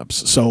matchups.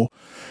 So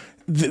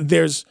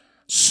there's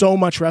so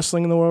much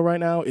wrestling in the world right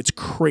now. It's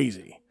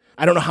crazy.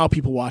 I don't know how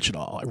people watch it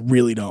all. I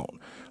really don't.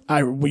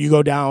 When you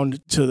go down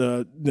to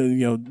the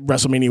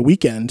WrestleMania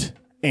weekend,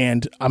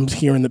 and I'm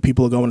hearing that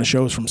people are going to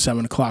shows from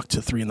 7 o'clock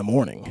to 3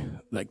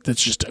 a.m. Like,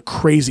 that's just a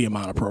crazy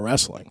amount of pro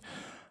wrestling.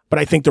 But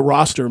I think the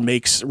roster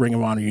makes Ring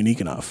of Honor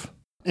unique enough.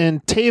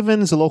 And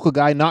Taven's a local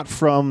guy, not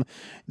from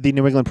the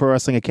New England Pro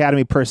Wrestling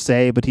Academy per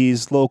se, but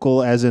he's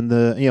local as in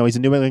he's a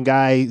New England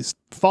guy,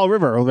 Fall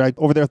River,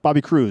 over there with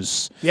Bobby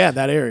Cruz. Yeah,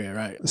 that area,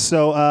 right.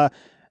 So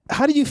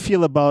how do you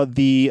feel about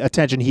the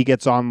attention he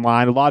gets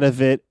online? A lot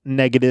of it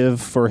negative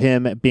for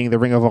him being the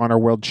Ring of Honor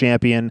World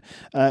Champion.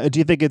 Do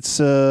you think it's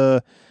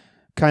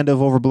kind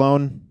of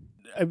overblown?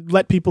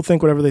 Let people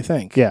think whatever they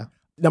think. Yeah.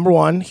 Number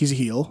one, he's a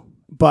heel,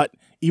 but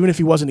even if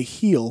he wasn't a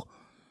heel,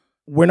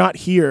 we're not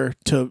here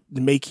to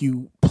make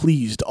you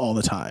pleased all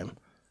the time.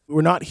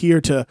 We're not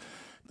here to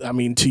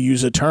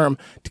use a term,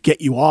 to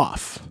get you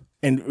off.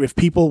 And if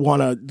people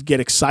want to get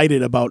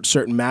excited about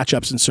certain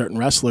matchups and certain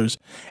wrestlers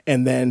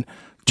and then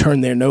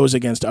turn their nose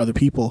against other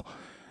people,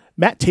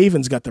 Matt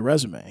Taven's got the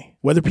resume,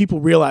 whether people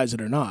realize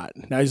it or not.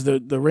 Now, he's the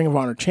Ring of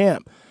Honor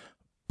champ,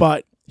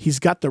 but he's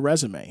got the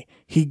resume.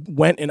 He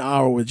went an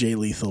hour with Jay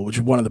Lethal, which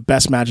is one of the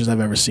best matches I've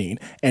ever seen.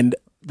 And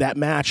that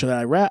match that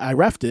I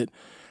reffed it,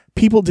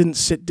 people didn't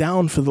sit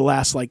down for the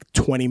last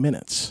 20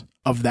 minutes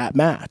of that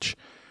match.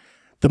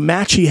 The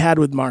match he had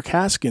with Mark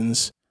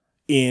Haskins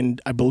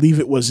I believe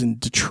it was in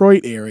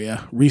Detroit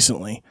area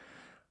recently,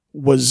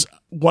 was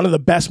one of the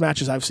best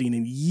matches I've seen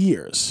in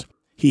years.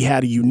 He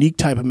had a unique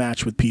type of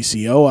match with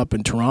PCO up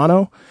in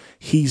Toronto.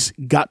 He's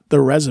got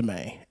the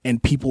resume,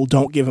 and people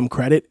don't give him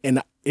credit,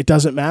 and it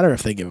doesn't matter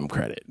if they give him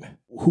credit.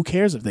 Who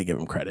cares if they give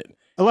him credit?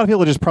 A lot of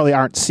people just probably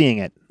aren't seeing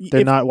it.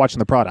 They're not watching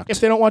the product. If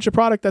they don't watch a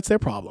product, that's their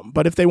problem.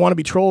 But if they want to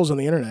be trolls on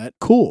the internet,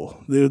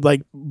 cool. They're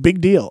big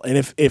deal. And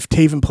if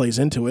Taven plays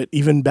into it,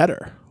 even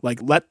better.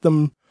 Let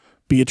them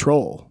be a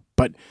troll.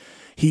 But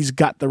he's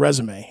got the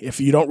resume.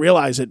 If you don't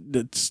realize it,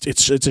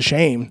 it's a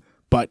shame.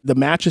 But the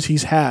matches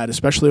he's had,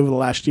 especially over the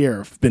last year,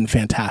 have been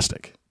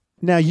fantastic.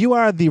 Now, you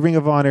are the Ring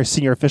of Honor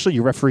senior official.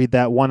 You refereed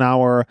that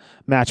 1-hour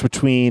match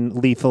between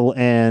Lethal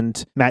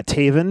and Matt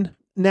Taven.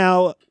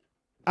 Now,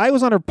 I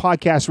was on a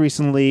podcast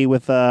recently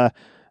with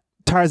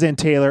Tarzan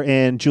Taylor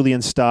and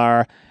Julian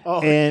Starr.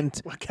 Oh, and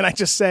can I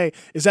just say,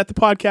 is that the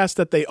podcast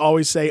that they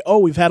always say,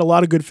 we've had a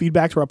lot of good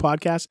feedback to our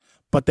podcast,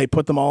 but they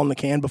put them all in the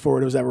can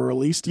before it was ever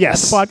released?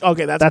 Yes. That's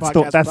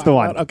the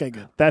one. Okay,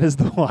 good. That is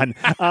the one.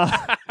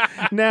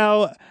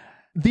 Now,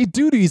 the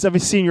duties of a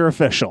senior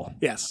official.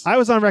 Yes. I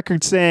was on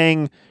record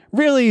saying,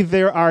 really,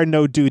 there are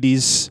no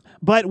duties.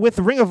 But with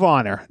Ring of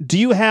Honor, do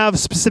you have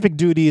specific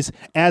duties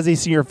as a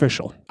senior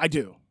official? I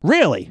do.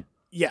 Really?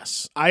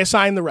 Yes. I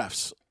assign the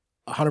refs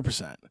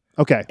 100%.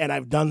 Okay. And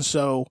I've done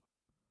so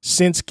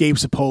since Gabe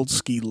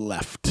Sapolsky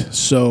left.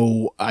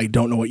 So I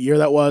don't know what year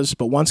that was,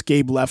 but once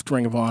Gabe left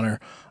Ring of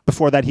Honor.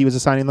 Before that, he was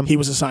assigning them? He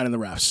was assigning the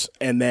refs.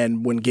 And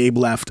then when Gabe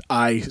left,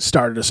 I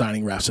started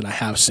assigning refs, and I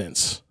have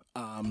since.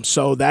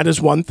 So that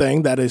is one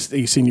thing that is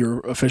a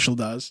senior official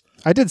does.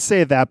 I did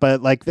say that,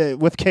 but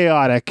with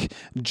Chaotic,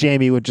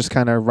 Jamie would just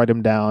kind of write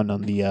him down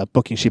on the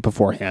booking sheet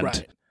beforehand.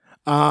 Right.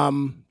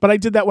 But I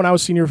did that when I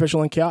was senior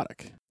official in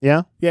Chaotic.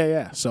 Yeah?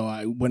 Yeah. So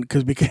I went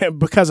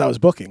because I was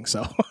booking.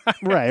 So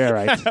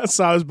Right.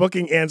 So I was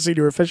booking and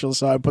senior official,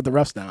 so I put the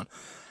refs down.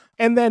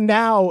 And then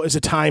now is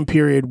a time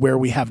period where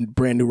we have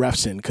brand new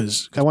refs in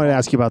because I wanted to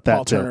ask you about that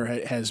Paul too.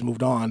 Turner has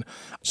moved on.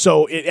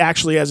 So it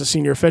actually, as a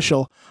senior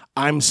official,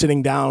 I'm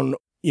sitting down,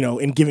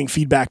 and giving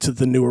feedback to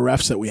the newer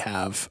refs that we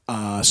have.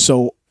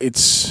 So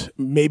it's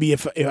maybe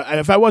if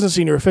I wasn't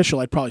senior official,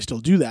 I'd probably still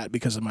do that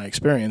because of my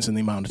experience and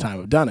the amount of time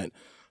I've done it.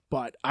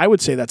 But I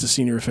would say that's a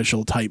senior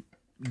official type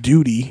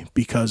duty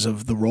because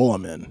of the role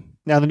I'm in.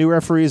 Now, the new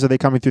referees, are they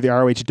coming through the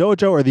ROH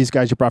dojo, or are these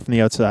guys you brought from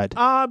the outside?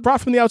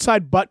 Brought from the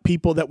outside, but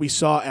people that we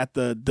saw at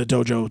the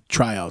dojo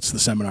tryouts, the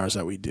seminars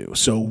that we do.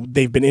 So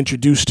they've been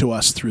introduced to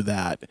us through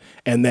that,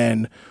 and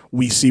then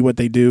we see what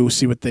they do,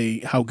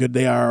 how good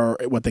they are,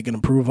 what they can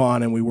improve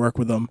on, and we work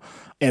with them.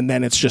 And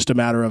then it's just a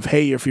matter of,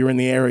 hey, if you're in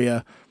the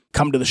area,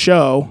 come to the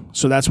show.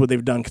 So that's what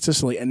they've done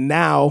consistently. And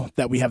now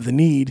that we have the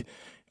need,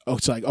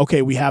 it's like,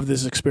 okay, we have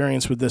this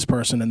experience with this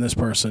person and this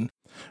person.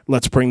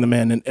 Let's bring them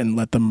in and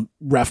let them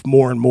ref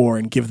more and more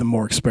and give them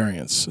more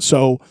experience.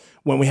 So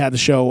when we had the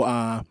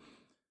show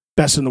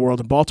Best in the World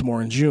in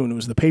Baltimore in June, it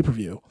was the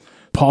pay-per-view.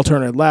 Paul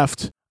Turner had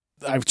left.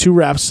 I have two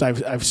refs.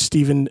 I have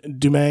Stephen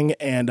Dumeng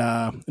and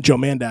Joe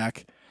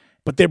Mandak,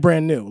 but they're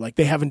brand new.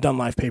 They haven't done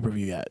live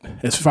pay-per-view yet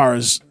as far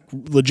as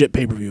legit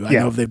pay-per-view. I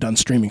know if they've done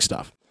streaming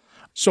stuff.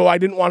 So I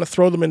didn't want to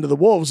throw them into the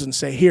wolves and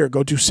say, here,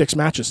 go do 6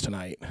 matches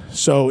tonight.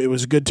 So it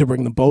was good to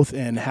bring them both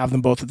in, have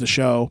them both at the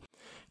show,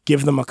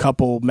 give them a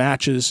couple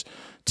matches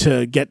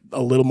to get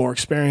a little more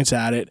experience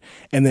at it,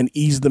 and then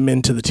ease them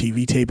into the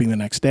TV taping the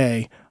next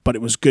day. But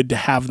it was good to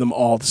have them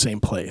all at the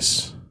same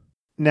place.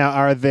 Now,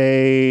 are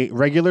they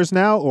regulars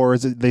now, or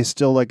is it it's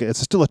still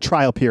a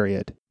trial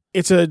period?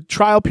 It's a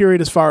trial period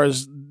as far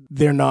as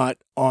they're not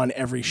on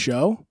every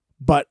show.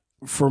 But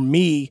for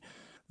me,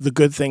 the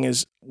good thing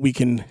is we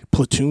can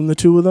platoon the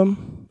two of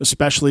them,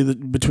 especially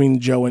between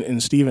Joe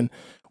and Steven,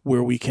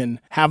 where we can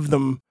have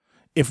them,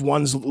 if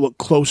one's look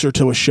closer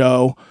to a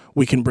show,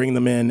 we can bring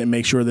them in and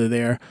make sure they're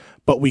there,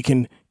 but we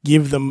can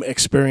give them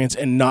experience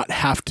and not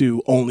have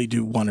to only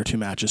do 1 or 2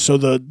 matches. So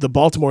the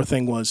Baltimore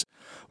thing was,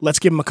 let's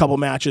give them a couple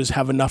matches,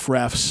 have enough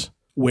refs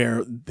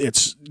where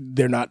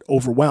they're not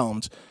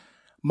overwhelmed.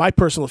 My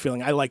personal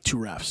feeling, I like 2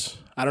 refs.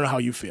 I don't know how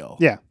you feel.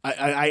 Yeah.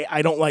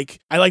 I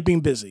like being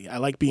busy. I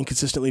like being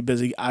consistently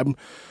busy. I'm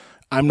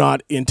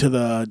not into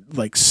the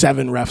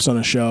 7 refs on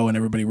a show and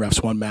everybody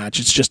refs 1 match.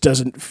 It just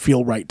doesn't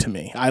feel right to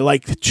me. I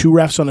like 2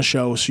 refs on a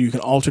show so you can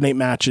alternate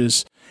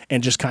matches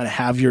and just kind of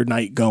have your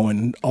night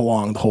going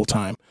along the whole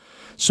time.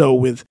 So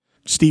with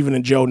Steven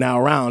and Joe now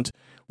around,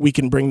 we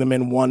can bring them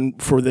in, 1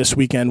 for this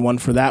weekend, 1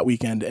 for that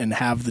weekend, and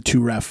have the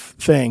 2 ref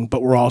thing,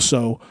 but we're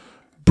also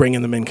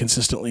bringing them in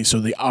consistently so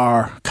they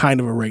are kind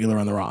of a regular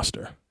on the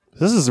roster.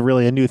 This is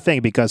really a new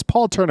thing because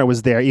Paul Turner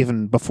was there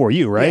even before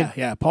you, right?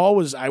 Yeah.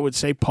 I would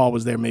say Paul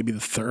was there maybe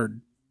the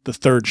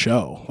third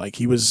show. Like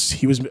he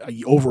was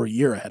over a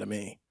year ahead of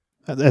me.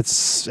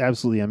 That's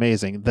absolutely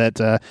amazing.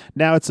 That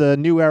now it's a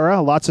new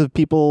era. Lots of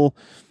people.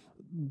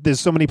 There's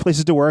so many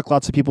places to work.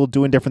 Lots of people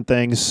doing different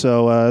things.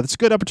 So it's a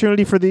good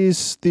opportunity for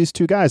these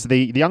 2 guys.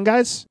 The young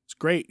guys. It's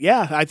great.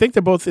 Yeah, I think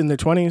they're both in their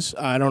 20s.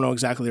 I don't know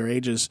exactly their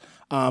ages,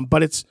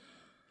 but it's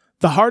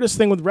the hardest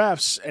thing with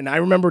refs. And I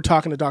remember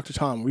talking to Dr.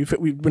 Tom.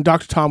 When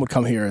Dr. Tom would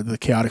come here at the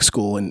Chaotic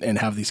School and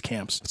have these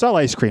camps. It's all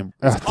ice cream.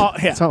 It's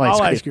all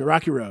ice cream.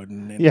 Rocky Road.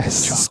 And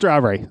yes, chocolate.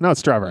 Strawberry. No, it's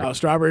strawberry. Oh,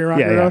 strawberry and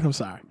Rocky Road? I'm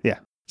sorry. Yeah.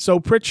 So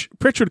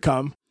Pritch would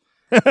come.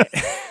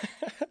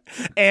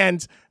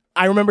 And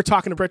I remember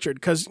talking to Pritchard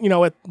because,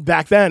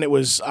 back then it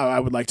was, I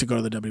would like to go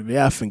to the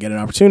WWF and get an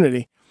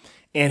opportunity.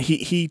 And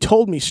he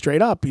told me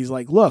straight up, he's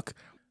like, look,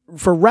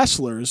 for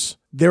wrestlers,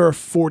 there are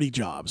 40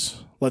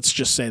 jobs. Let's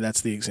just say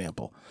that's the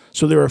example.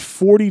 So there are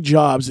 40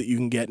 jobs that you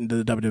can get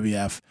into the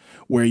WWF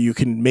where you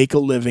can make a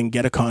living,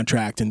 get a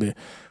contract. And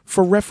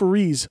for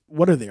referees,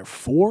 what are there,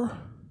 4?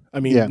 I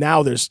mean,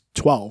 now there's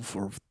 12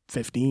 or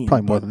 15.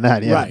 Probably more than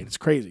that, yeah. Right, it's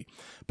crazy.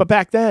 But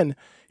back then,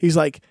 he's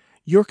like,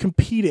 you're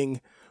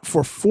competing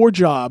for 4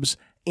 jobs,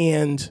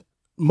 and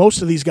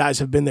most of these guys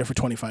have been there for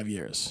 25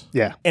 years.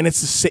 Yeah. And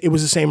it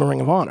was the same in Ring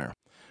of Honor.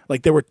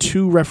 Like, there were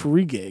 2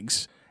 referee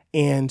gigs,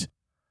 and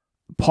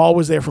Paul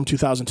was there from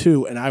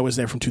 2002, and I was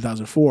there from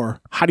 2004.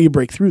 How do you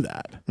break through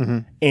that? Mm-hmm.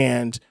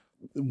 And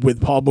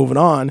with Paul moving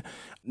on,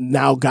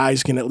 now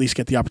guys can at least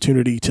get the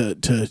opportunity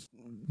to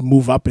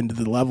move up into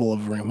the level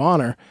of Ring of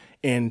Honor,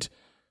 and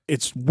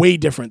it's way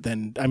different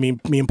than, I mean,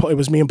 it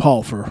was me and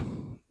Paul for,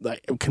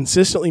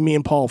 consistently me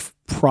and Paul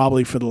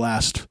probably for the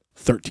last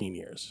 13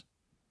 years.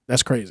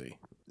 That's crazy.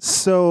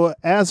 So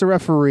as a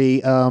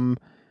referee,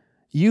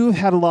 you've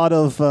had a lot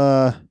of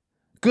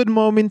good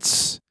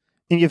moments,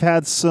 and you've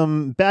had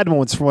some bad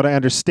moments from what I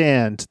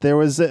understand. There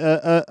was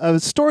a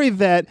story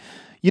that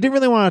you didn't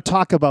really want to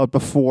talk about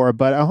before,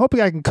 but I'm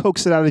hoping I can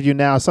coax it out of you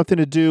now. Something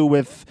to do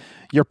with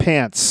your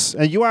pants.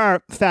 You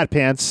are Fat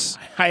Pants.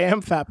 I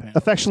am Fat Pants.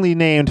 Affectionately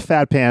named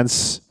Fat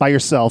Pants by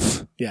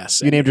yourself.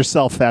 Yes. You named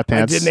yourself Fat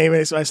Pants. I did name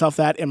myself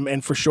that,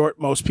 and for short,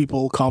 most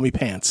people call me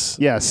Pants.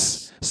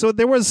 Yes. So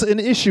there was an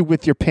issue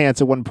with your pants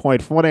at one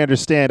point, from what I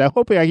understand. I'm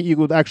hoping you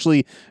would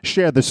actually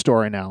share the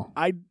story now.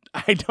 I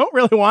don't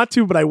really want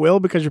to, but I will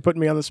because you're putting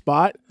me on the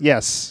spot.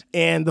 Yes.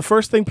 And the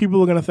first thing people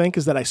are going to think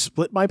is that I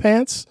split my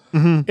pants.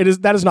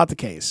 Mm-hmm. That is not the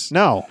case.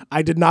 No.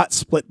 I did not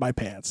split my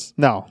pants.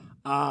 No.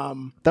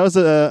 That was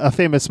a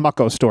famous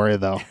Mucko story,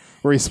 though,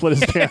 where he split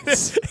his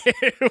pants.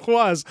 It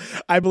was.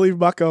 I believe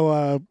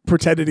Mucko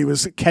pretended he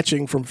was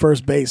catching from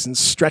first base and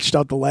stretched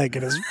out the leg,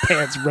 and his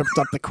pants ripped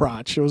up the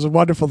crotch. It was a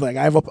wonderful thing.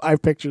 I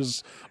have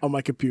pictures on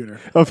my computer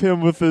of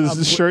him with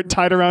his shirt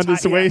tied around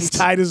his waist. He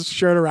tied his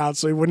shirt around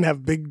so he wouldn't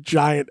have big,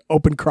 giant,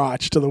 open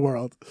crotch to the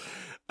world.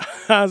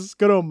 That's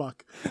good old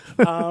Muck.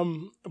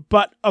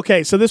 But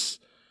okay, so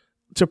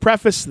to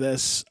preface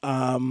this,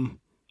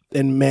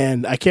 and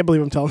man, I can't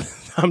believe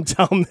I'm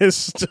telling this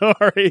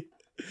story.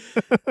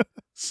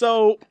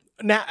 So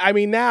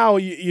now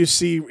you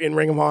see in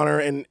Ring of Honor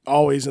and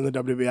always in the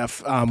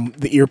WWF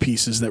the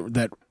earpieces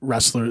that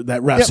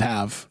refs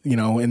have,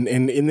 and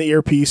in the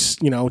earpiece,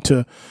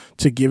 to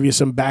give you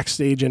some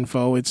backstage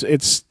info.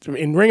 It's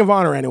in Ring of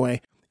Honor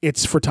anyway.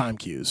 It's for time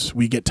cues.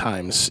 We get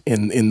times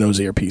in those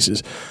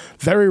earpieces.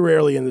 Very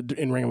rarely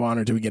in Ring of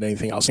Honor do we get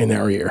anything else in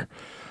our ear.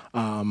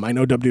 I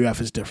know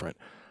WWF is different,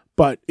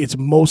 but it's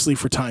mostly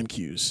for time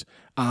cues.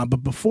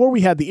 But before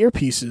we had the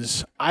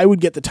earpieces, I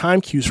would get the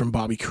time cues from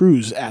Bobby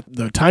Cruz at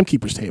the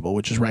timekeeper's table,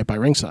 which is right by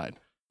ringside.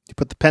 You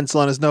put the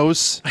pencil on his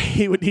nose?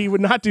 He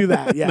would not do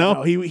that. Yeah,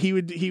 no?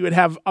 He would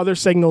have other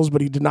signals,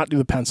 but he did not do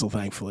the pencil,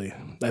 thankfully.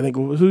 I think,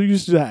 who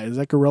used to do that? Is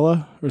that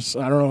Gorilla? Or,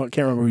 I don't know. I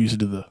can't remember who used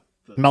to do the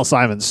Mel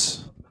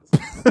Simons.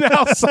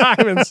 Mel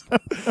Simons.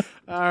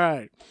 All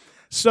right.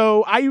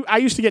 So I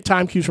used to get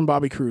time cues from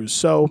Bobby Cruz.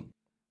 So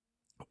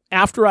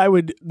after I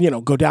would,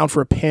 go down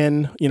for a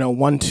pin,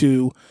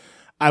 1-2,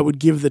 I would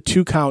give the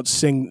 2 count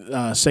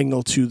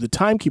signal to the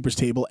timekeeper's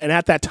table, and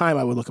at that time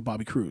I would look at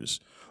Bobby Cruz.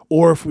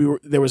 or if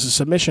there was a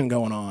submission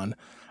going on,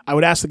 I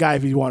would ask the guy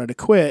if he wanted to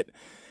quit,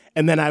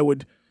 and then I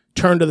would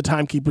turn to the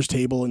timekeeper's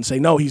table and say,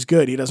 no, he's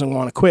good. He doesn't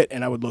want to quit.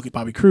 And I would look at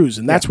Bobby Cruz,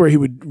 and that's where he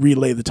would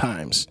relay the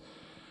times.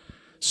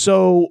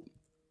 So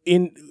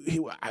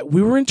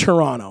we were in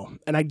Toronto,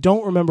 and I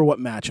don't remember what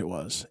match it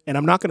was. And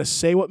I'm not going to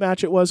say what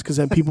match it was because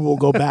then people will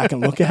go back and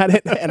look at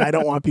it, and I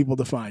don't want people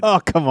to find it. Oh,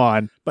 come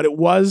on. But it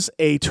was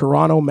a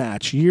Toronto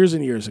match years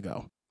and years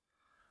ago.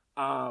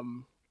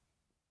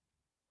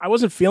 I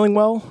wasn't feeling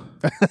well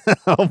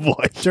Oh,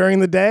 boy. during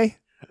the day,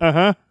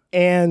 Uh-huh.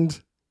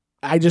 and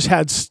I just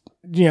had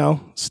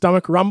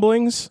stomach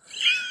rumblings.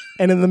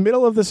 And in the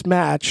middle of this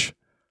match,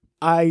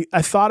 I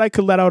thought I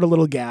could let out a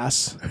little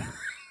gas,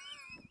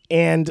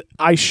 and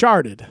I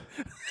sharded.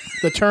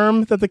 The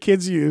term that the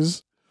kids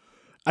use,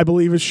 I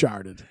believe, is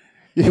sharded.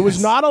 Yes. It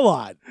was not a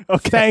lot,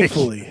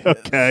 thankfully.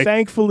 Okay.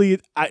 Thankfully,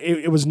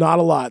 it was not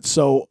a lot.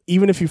 So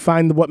even if you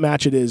find what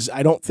match it is,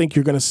 I don't think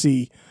you're going to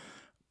see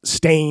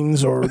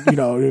stains or,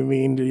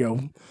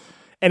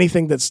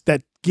 anything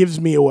that gives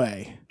me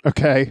away.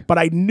 Okay. But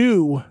I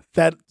knew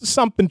that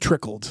something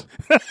trickled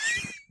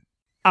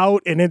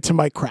out and into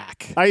my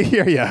crack. I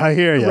hear you.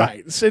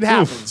 Right. So it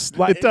happens.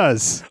 It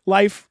does.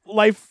 Life,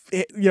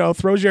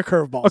 throws you a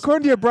curveball.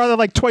 According to your brother,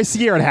 like twice a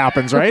year it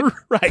happens, right?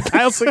 Right.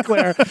 Kyle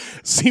Sinclair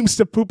seems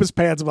to poop his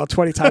pants about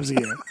 20 times a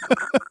year.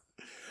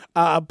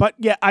 But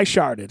yeah, I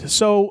sharded.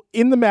 So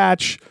in the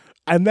match,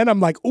 and then I'm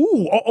like,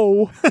 ooh,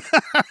 uh-oh.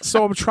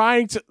 So I'm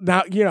trying to,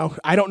 now,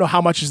 I don't know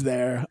how much is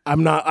there.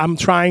 I'm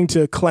trying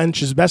to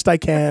clench as best I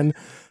can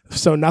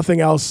so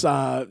nothing else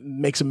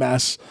makes a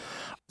mess.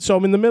 So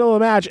I'm in the middle of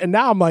the match, and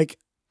now I'm like,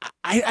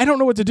 I don't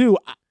know what to do.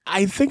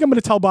 I think I'm going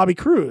to tell Bobby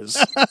Cruz.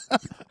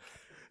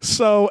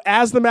 So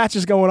as the match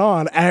is going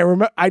on,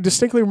 I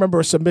distinctly remember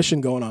a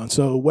submission going on.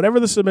 So whatever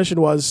the submission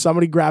was,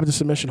 somebody grabbed the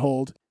submission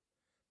hold,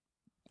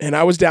 and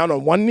I was down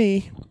on one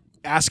knee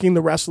asking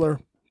the wrestler,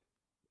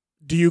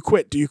 do you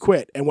quit? Do you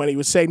quit? And when he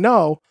would say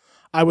no,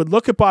 I would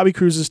look at Bobby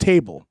Cruz's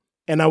table,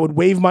 and I would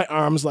wave my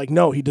arms like,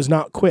 no, he does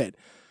not quit.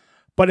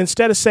 But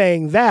instead of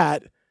saying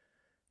that,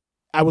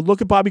 I would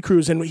look at Bobby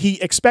Cruz, and he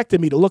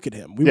expected me to look at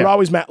him. We would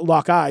always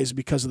lock eyes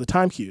because of the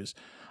time cues.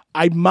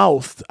 I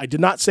did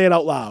not say it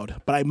out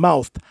loud, but I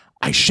mouthed,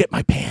 I shit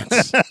my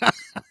pants.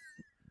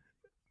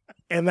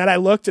 And then I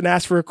looked and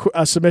asked for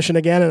a submission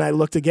again, and I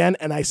looked again,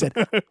 and I said,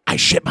 I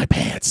shit my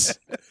pants.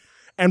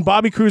 And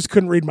Bobby Cruz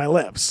couldn't read my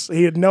lips.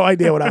 He had no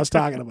idea what I was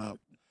talking about.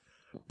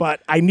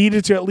 But I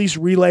needed to at least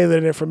relay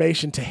that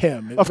information to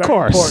him. It's of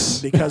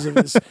course. Important because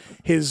of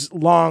his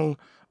long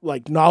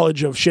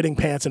knowledge of shitting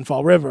pants in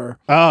Fall River.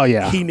 Oh,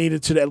 yeah. He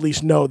needed to at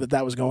least know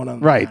that was going on.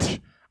 Right.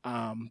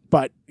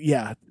 But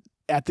yeah,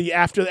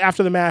 after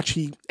the match,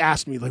 he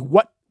asked me,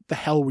 what the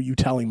hell were you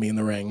telling me in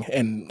the ring?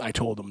 And I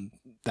told him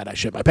that I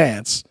shit my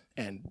pants,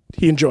 and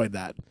he enjoyed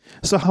that.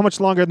 So how much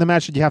longer in the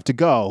match did you have to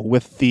go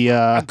with the...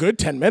 A good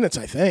 10 minutes,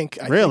 I think.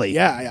 Really?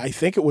 I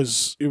think it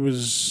was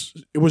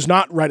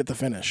not right at the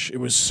finish. It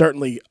was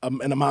certainly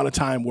an amount of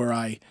time where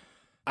I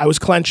was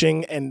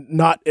clenching and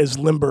not as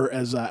limber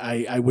as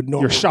I would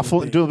normally. You're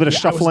shuffling, doing a bit of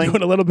shuffling? I was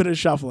doing a little bit of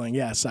shuffling,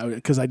 yes,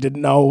 because I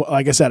didn't know,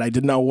 like I said, I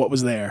didn't know what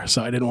was there,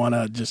 so I didn't want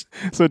to just...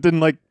 So it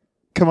didn't,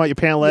 come out your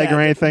pant leg or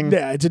anything?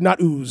 Yeah, it did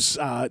not ooze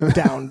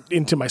down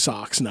into my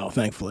socks, no,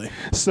 thankfully.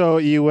 So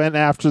you went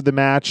after the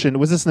match, and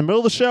was this in the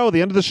middle of the show,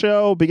 the end of the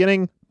show,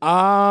 beginning?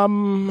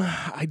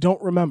 I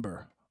don't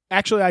remember.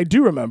 Actually, I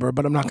do remember,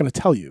 but I'm not going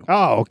to tell you.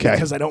 Oh, okay.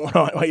 Because I don't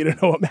want you to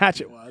know what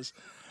match it was.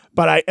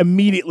 But I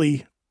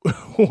immediately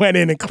went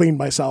in and cleaned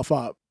myself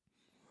up.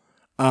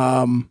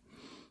 And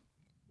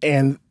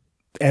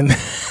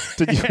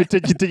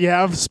did you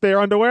have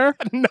spare underwear?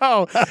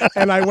 No,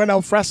 and I went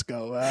al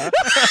fresco.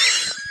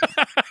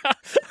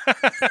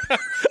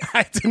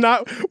 I did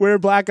not wear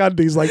black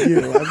undies like you.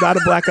 I'm not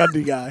a black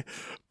undie guy,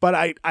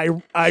 but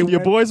Your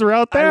boys were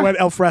out there? I went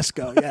al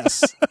fresco.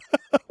 Yes.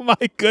 My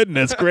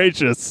goodness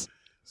gracious.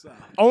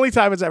 Only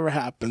time it's ever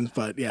happened,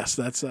 but yes,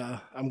 that's.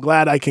 I'm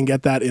glad I can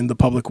get that in the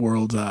public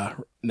world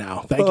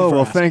now. Thank you for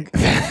asking.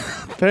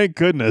 Thank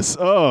goodness.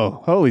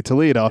 Oh, holy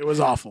Toledo! It was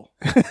awful.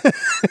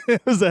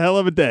 It was a hell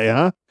of a day,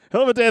 huh?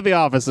 Hell of a day at the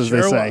office, as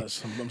they say.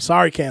 Was. I'm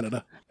sorry,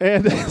 Canada.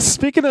 And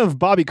speaking of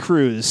Bobby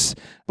Cruz,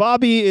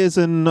 Bobby is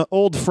an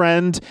old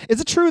friend.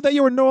 Is it true that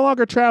you are no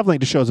longer traveling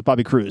to shows with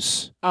Bobby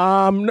Cruz?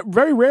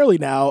 Very rarely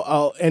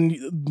now, and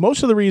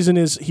most of the reason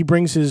is he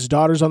brings his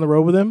daughters on the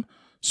road with him,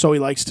 so he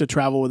likes to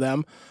travel with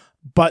them.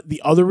 But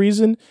the other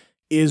reason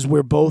is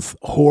we're both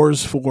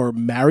whores for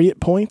Marriott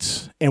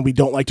points, and we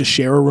don't like to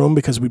share a room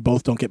because we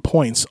both don't get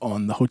points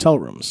on the hotel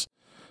rooms.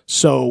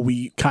 So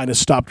we kind of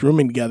stopped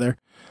rooming together.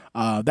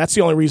 That's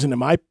the only reason in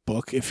my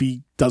book. If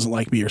he doesn't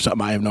like me or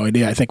something, I have no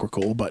idea. I think we're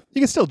cool, but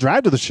you can still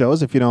drive to the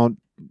shows if you don't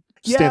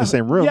stay in the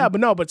same room. Yeah,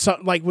 but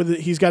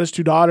he's got his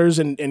two daughters,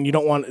 and you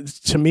don't want.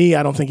 To me,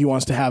 I don't think he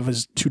wants to have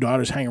his two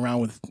daughters hang around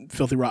with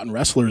filthy rotten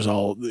wrestlers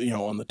all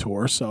on the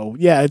tour. So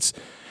yeah,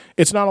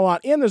 it's not a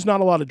lot, and there's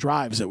not a lot of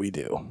drives that we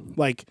do.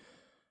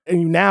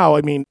 And now,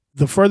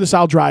 the furthest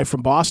I'll drive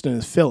from Boston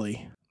is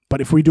Philly, but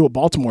if we do a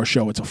Baltimore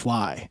show, it's a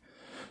fly.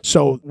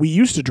 So we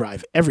used to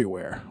drive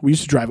everywhere. We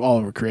used to drive all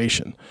over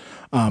Creation.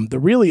 The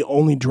really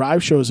only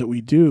drive shows that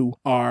we do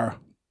are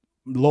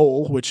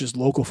Lowell, which is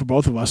local for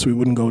both of us. We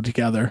wouldn't go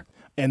together.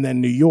 And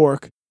then New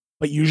York.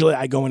 But usually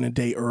I go in a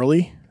day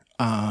early.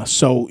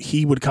 So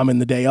he would come in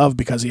the day of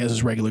because he has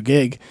his regular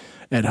gig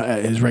at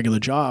his regular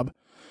job.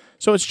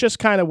 So it's just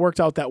kind of worked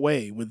out that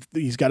way.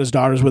 He's got his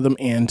daughters with him,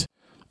 and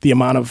the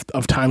amount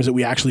of times that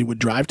we actually would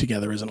drive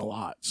together isn't a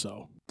lot.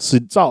 So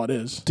that's all it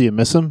is. Do you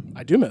miss him?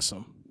 I do miss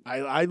him.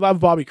 I love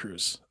Bobby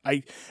Cruz.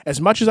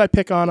 As much as I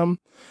pick on him,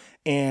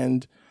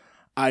 and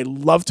I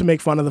love to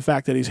make fun of the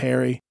fact that he's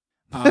hairy.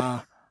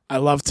 I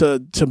love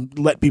to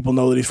let people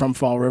know that he's from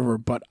Fall River,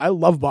 but I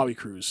love Bobby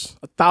Cruz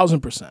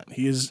 1,000%.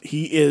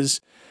 He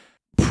is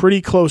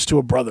pretty close to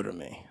a brother to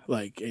me.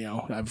 Like,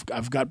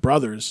 I've got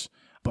brothers,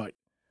 but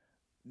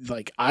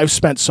like I've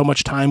spent so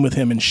much time with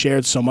him and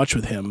shared so much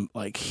with him.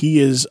 Like, he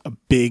is a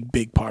big,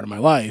 big part of my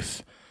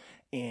life.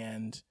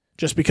 And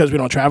just because we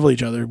don't travel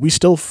each other, we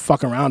still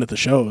fuck around at the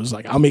shows.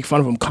 Like, I'll make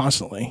fun of him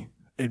constantly,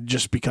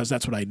 just because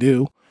that's what I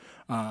do.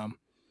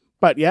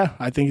 But yeah,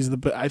 I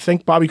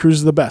think Bobby Cruz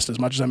is the best, as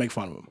much as I make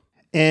fun of him.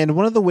 And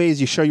one of the ways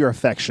you show your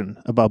affection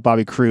about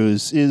Bobby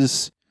Cruz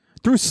is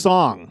through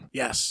song.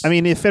 Yes. I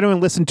mean, if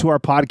anyone listened to our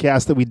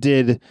podcast that we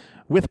did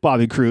with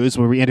Bobby Cruz,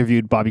 where we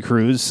interviewed Bobby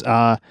Cruz,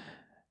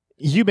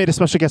 you made a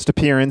special guest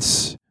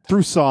appearance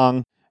through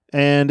song.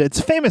 And it's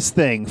a famous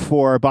thing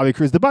for Bobby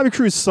Cruz, the Bobby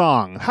Cruz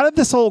song. How did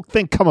this whole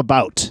thing come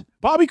about?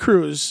 Bobby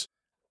Cruz,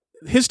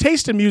 his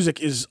taste in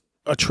music is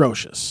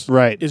atrocious.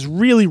 Right. Is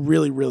really,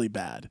 really, really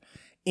bad.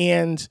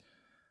 And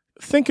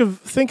think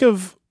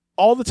of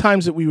all the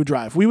times that we would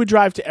drive. We would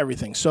drive to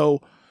everything.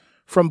 So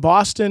from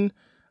Boston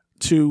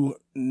to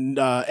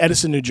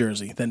Edison, New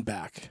Jersey, then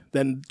back.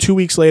 Then 2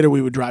 weeks later,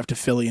 we would drive to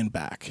Philly and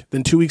back.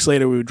 Then 2 weeks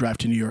later, we would drive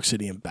to New York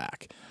City and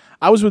back.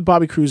 I was with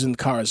Bobby Cruz in the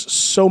cars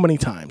so many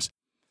times.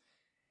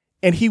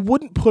 And he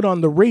wouldn't put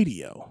on the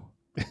radio.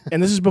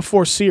 And this is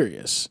before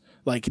Sirius.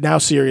 Like, now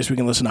Sirius, we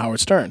can listen to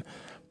Howard Stern.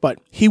 But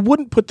he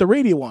wouldn't put the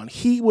radio on.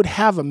 He would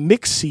have a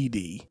mix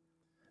CD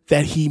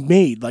that he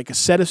made, like a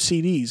set of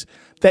CDs,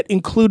 that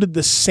included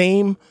the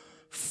same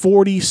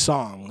 40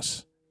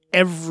 songs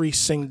every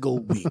single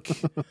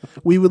week.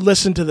 We would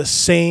listen to the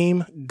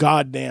same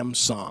goddamn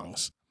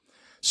songs.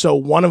 So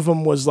one of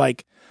them was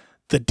like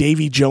the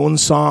Davy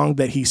Jones song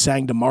that he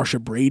sang to Marsha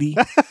Brady.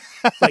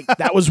 Like,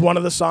 that was one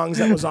of the songs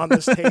that was on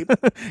this tape.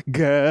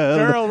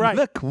 Girl, right.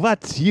 Look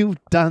what you've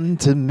done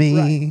to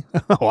me.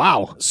 Right.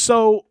 Wow.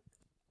 So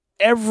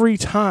every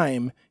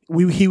time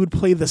he would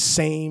play the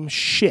same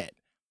shit,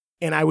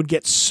 and I would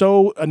get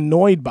so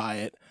annoyed by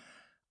it,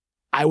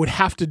 I would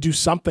have to do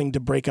something to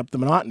break up the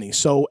monotony.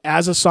 So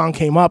as a song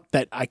came up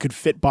that I could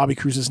fit Bobby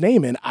Cruz's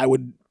name in, I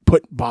would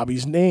put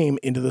Bobby's name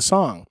into the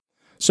song.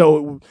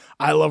 So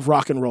I love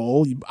rock and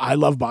roll. I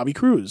love Bobby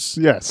Cruz.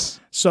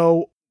 Yes.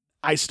 So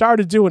I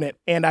started doing it,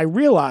 and I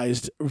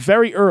realized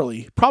very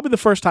early, probably the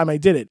first time I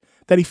did it,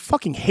 that he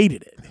fucking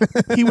hated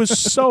it. He was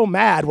so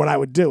mad when I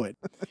would do it.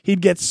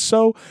 He'd get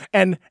so,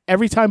 and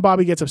every time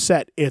Bobby gets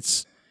upset,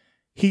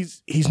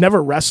 he's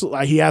never wrestled.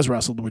 He has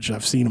wrestled, which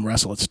I've seen him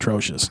wrestle. It's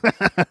atrocious.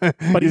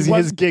 But he's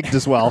gigged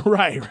as well.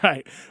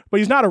 Right. But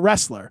he's not a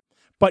wrestler.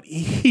 But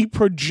he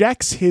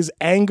projects his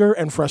anger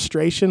and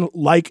frustration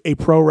like a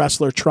pro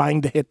wrestler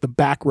trying to hit the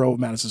back row of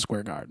Madison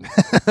Square Garden.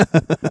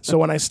 So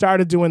when I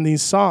started doing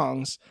these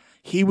songs,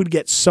 he would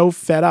get so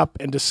fed up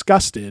and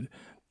disgusted,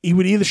 he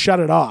would either shut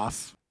it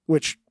off,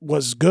 which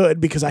was good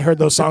because I heard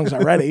those songs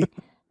already,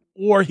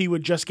 or he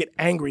would just get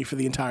angry for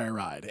the entire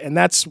ride. And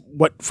that's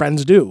what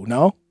friends do,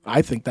 no?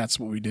 I think that's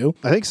what we do.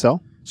 I think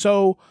so.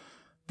 So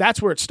that's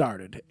where it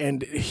started.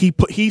 And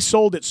he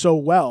sold it so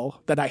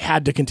well that I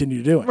had to continue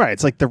to do it. Right.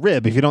 It's like the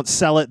rib. If you don't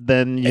sell it,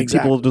 then Exactly.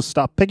 people will just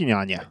stop picking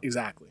on you.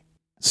 Exactly.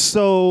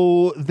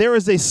 So there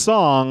is a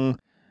song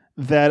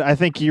that I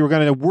think you were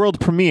going to world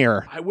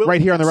premiere right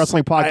here on the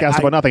Wrestling Podcast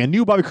About Nothing, a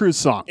new Bobby Cruz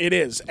song. It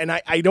is. And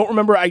I don't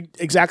remember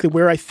exactly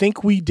where. I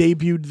think we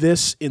debuted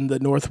this in the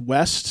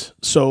Northwest.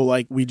 So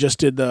like we just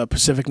did the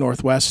Pacific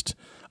Northwest,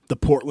 the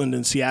Portland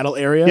and Seattle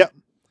area. Yep.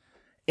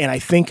 And I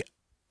think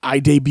I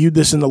debuted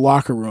this in the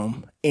locker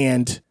room,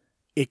 and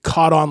it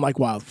caught on like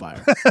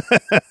wildfire.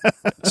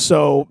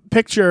 So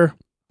picture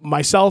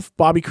myself,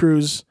 Bobby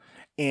Cruz,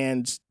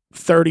 and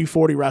 30,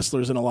 40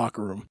 wrestlers in a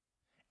locker room.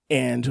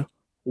 And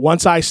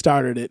once I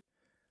started it,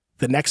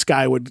 the next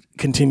guy would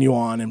continue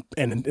on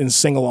and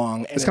sing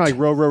along. And It's kind of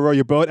like row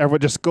your boat.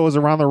 Everyone just goes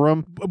around the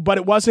room. But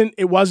it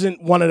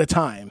wasn't one at a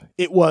time.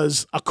 It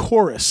was a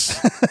chorus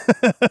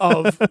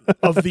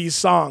of these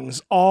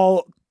songs,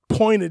 all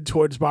pointed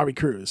towards Bobby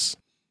Cruz.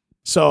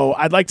 So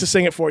I'd like to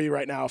sing it for you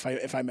right now,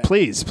 if I may.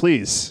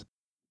 Please.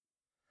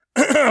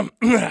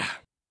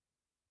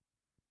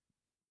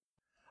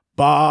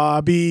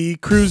 Bobby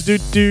Cruz do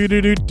do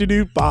do do do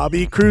do.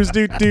 Bobby Cruz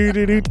do do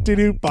do do do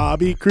do.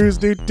 Bobby Cruz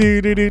do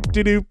do do do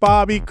do do.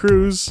 Bobby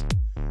Cruz.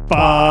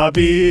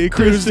 Bobby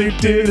Cruz do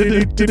do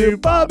do do do.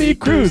 Bobby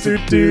Cruz do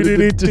do do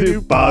do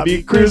do.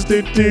 Bobby Cruz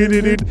do do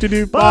do do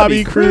do.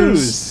 Bobby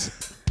Cruz.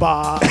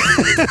 Bobby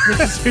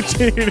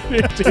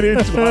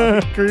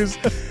Cruz.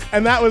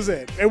 And that was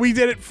it. And we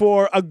did it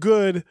for a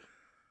good,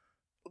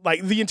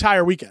 like, the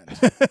entire weekend.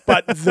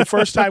 But the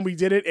first time we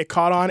did it, it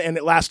caught on, and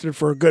it lasted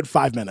for a good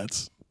 5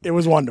 minutes. It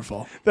was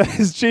wonderful. That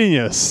is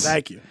genius.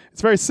 Thank you.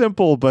 It's very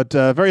simple, but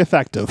very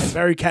effective.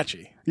 Very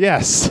catchy.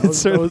 Yes.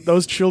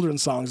 Those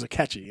children's songs are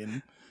catchy,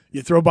 and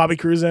you throw Bobby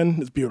Cruz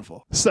in, it's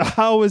beautiful. So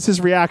how was his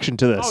reaction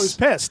to this? Oh, he's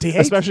pissed. He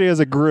hates Especially as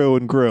it grew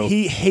and grew.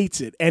 He hates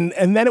it. And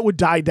then it would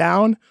die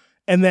down,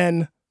 and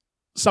then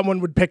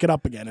someone would pick it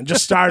up again and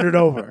just start it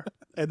over.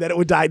 And then it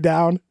would die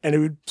down,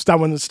 and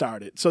someone would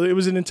start it. So it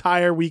was an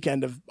entire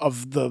weekend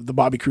of the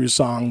Bobby Cruz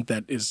song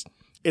that is,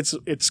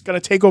 it's going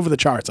to take over the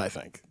charts, I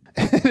think.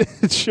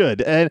 It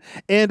should. And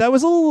I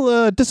was a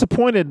little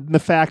disappointed in the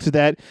fact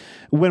that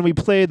when we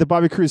played the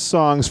Bobby Cruz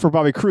songs for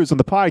Bobby Cruz on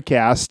the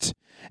podcast,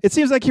 it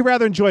seems like he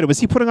rather enjoyed it. Was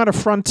he putting on a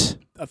front?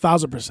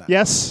 1,000%.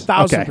 Yes?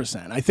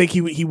 1,000%. Okay. I think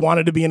he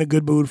wanted to be in a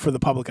good mood for the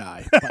public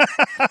eye. But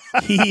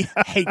he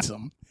hates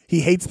them.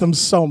 He hates them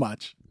so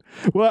much.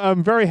 Well,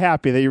 I'm very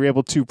happy that you were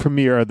able to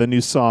premiere the new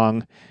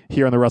song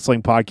here on the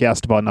Wrestling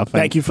Podcast About Nothing.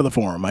 Thank you for the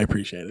forum. I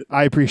appreciate it.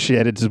 I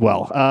appreciate it as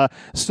well.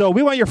 So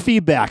we want your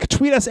feedback.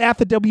 Tweet us at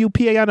the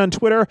WPAN on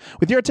Twitter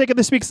with your take of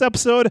this week's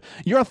episode,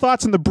 your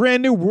thoughts on the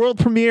brand new world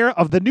premiere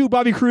of the new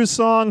Bobby Cruz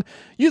song.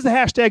 Use the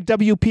hashtag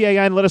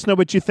WPAN. Let us know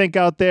what you think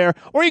out there.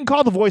 Or you can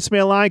call the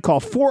voicemail line.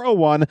 Call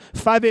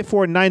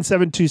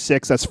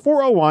 401-584-9726. That's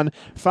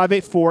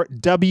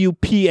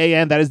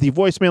 401-584-WPAN. That is the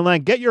voicemail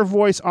line. Get your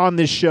voice on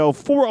this show.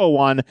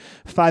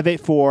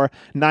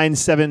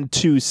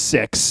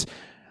 401-584-9726.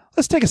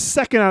 Let's take a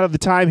second out of the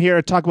time here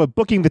to talk about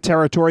Booking the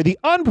Territory, the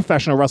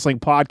unprofessional wrestling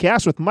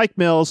podcast with Mike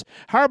Mills,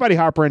 Hardbody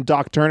Harper, and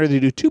Doc Turner.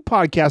 They do 2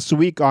 podcasts a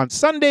week on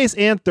Sundays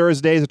and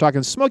Thursdays. They're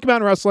talking Smoky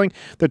Mountain Wrestling.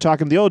 They're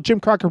talking the old Jim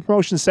Crocker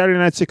Promotions Saturday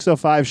Night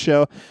 605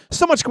 show.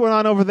 So much going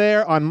on over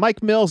there on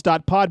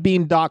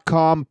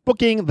mikemills.podbean.com,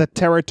 Booking the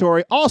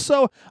Territory.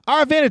 Also,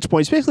 our Vantage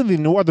Point is basically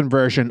the northern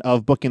version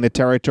of Booking the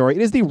Territory.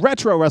 It is the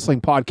Retro Wrestling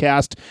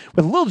Podcast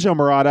with Lil Joe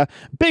Murata,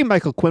 Big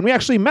Michael Quinn. We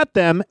actually met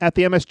them at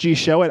the MSG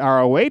show at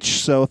ROH,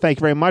 so thank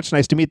you very much.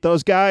 Nice to meet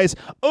those guys.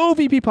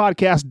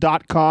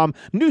 OVPpodcast.com.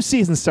 New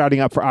season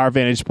starting up for our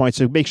Vantage Point,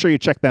 so make sure you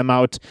check them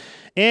out.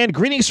 And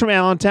Greetings from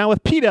Allentown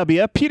with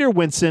PW, Peter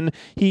Winson.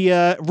 He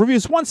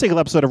reviews one single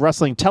episode of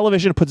wrestling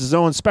television, puts his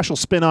own special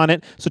spin on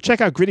it. So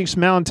check out Greetings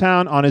from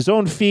Allentown on his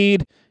own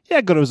feed.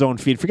 Yeah, go to his own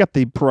feed. Forget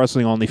the Pro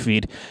Wrestling Only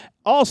feed.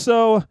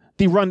 Also,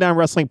 the Rundown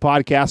Wrestling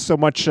Podcast, so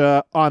much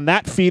on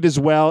that feed as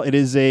well. It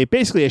is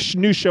basically a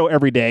new show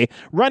every day.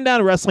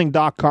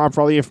 RundownWrestling.com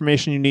for all the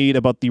information you need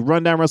about the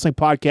Rundown Wrestling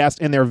Podcast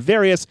and their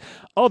various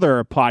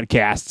other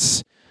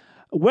podcasts.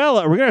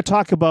 Well, we're going to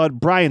talk about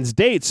Brian's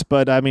dates,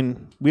 but I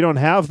mean, we don't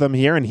have them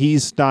here, and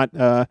he's not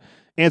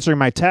answering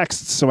my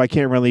texts, so I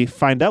can't really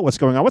find out what's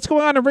going on. What's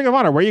going on in Ring of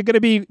Honor? Where are you going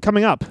to be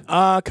coming up?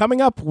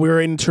 Coming up,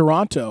 we're in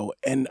Toronto,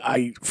 and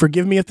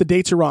forgive me if the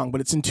dates are wrong,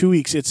 but it's in 2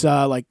 weeks. It's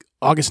like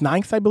August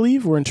 9th, I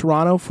believe. We're in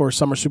Toronto for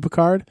Summer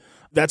Supercard.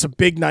 That's a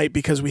big night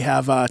because we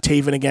have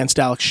Taven against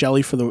Alex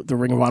Shelley for the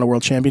Ring of Honor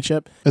World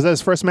Championship. Is that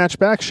his first match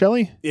back,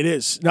 Shelley? It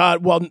is.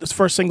 Well, it's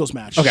first singles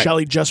match. Okay.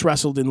 Shelley just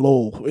wrestled in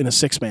Lowell in a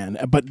 6-man.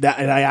 And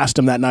I asked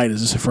him that night,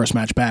 is this his first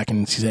match back?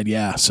 And he said,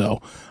 yeah. So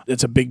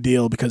it's a big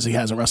deal because he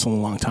hasn't wrestled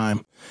in a long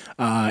time.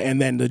 And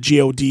then the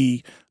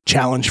GOD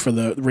challenge for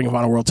the Ring of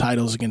Honor World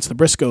titles against the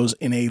Briscoes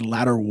in a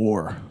ladder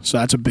war. So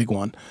that's a big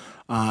one.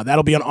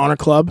 That'll be on Honor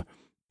Club.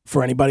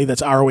 For anybody,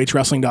 that's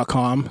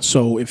ROHWrestling.com.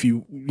 So if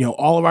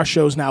all of our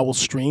shows now will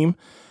stream.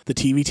 The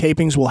TV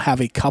tapings will have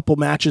a couple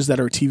matches that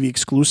are TV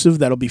exclusive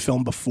that'll be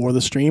filmed before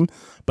the stream,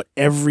 but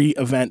every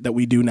event that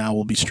we do now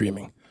will be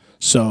streaming.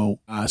 So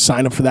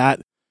sign up for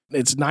that.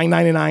 It's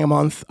 $9.99 a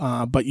month,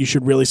 but you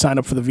should really sign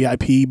up for the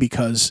VIP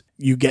because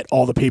you get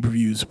all the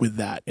pay-per-views with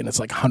that, and it's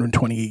like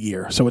 $120 a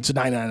year. So it's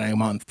 $9.99 a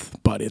month,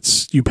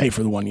 but you pay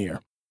for the 1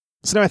 year.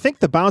 So now I think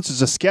the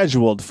bouncers are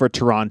scheduled for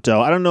Toronto.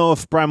 I don't know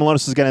if Brian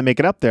Malonis is going to make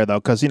it up there, though,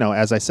 because,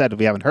 as I said,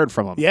 we haven't heard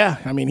from him. Yeah,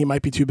 I mean, he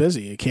might be too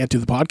busy. He can't do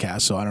the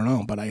podcast, so I don't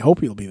know, but I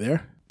hope he'll be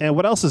there. And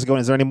what else is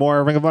going? Is there any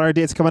more Ring of Honor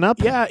dates coming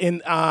up? Yeah,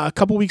 in a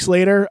couple weeks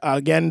later,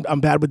 again,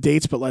 I'm bad with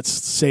dates, but let's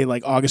say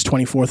like August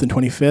 24th and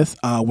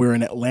 25th, we're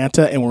in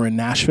Atlanta and we're in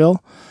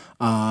Nashville.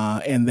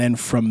 And then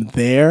from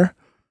there,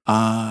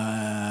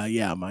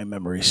 my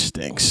memory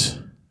stinks.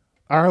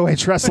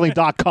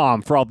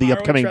 ROHWrestling.com for all the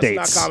upcoming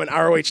dates. ROHWrestling.com and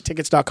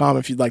ROHtickets.com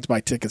if you'd like to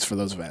buy tickets for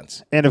those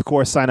events. And, of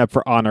course, sign up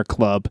for Honor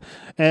Club.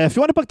 If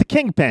you want to book the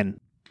Kingpin,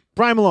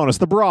 Brian Malonis,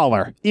 the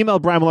Brawler, email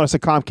Brian Malonis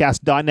at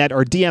Comcast.net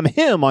or DM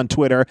him on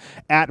Twitter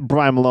at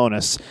Brian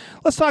Malonis.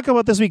 Let's talk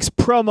about this week's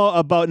promo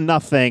about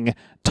nothing,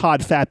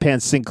 Todd Fat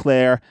Pants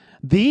Sinclair.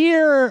 The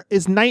year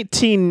is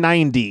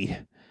 1990.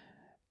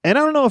 And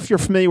I don't know if you're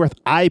familiar with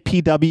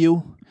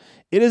IPW.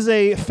 It is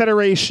a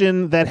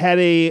federation that had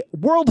a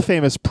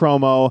world-famous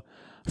promo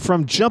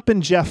from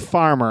Jumpin' Jeff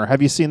Farmer. Have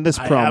you seen this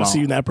promo? I have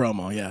seen that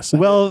promo, yes.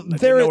 Well, I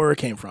didn't know where it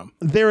came from.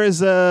 There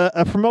is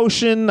a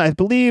promotion, I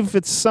believe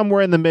it's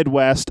somewhere in the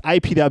Midwest,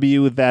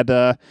 IPW,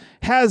 that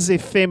has a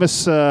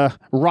famous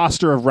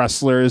roster of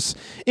wrestlers,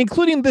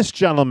 including this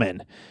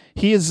gentleman.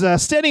 He is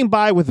standing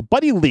by with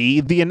Buddy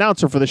Lee, the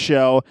announcer for the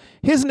show.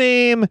 His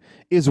name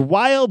is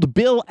Wild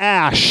Bill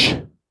Ash.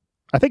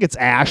 I think it's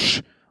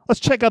Ash. Let's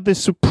check out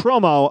this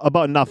promo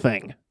about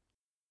nothing.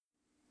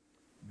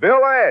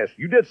 Bill Ash,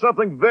 you did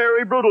something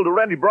very brutal to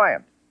Randy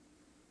Bryant.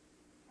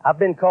 I've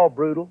been called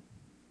brutal.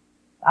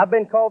 I've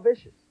been called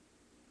vicious.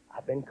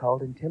 I've been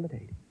called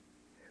intimidating.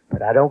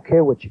 But I don't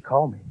care what you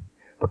call me,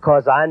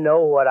 because I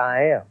know what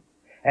I am,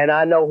 and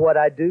I know what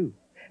I do.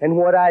 And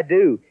what I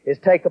do is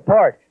take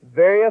apart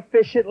very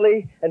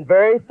efficiently and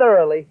very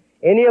thoroughly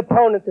any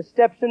opponent that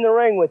steps in the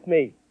ring with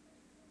me.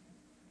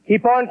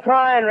 Keep on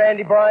crying,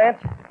 Randy Bryant.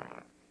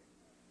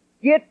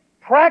 Get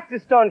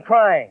practiced on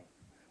crying,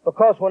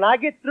 because when I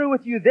get through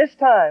with you this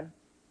time,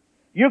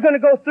 you're going to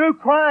go through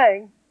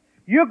crying,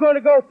 you're going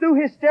to go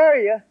through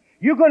hysteria,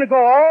 you're going to go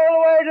all the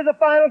way to the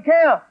final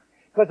count,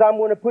 because I'm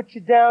going to put you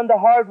down the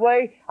hard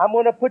way, I'm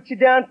going to put you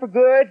down for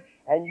good,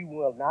 and you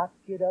will not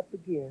get up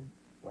again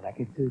when I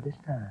get through this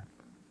time.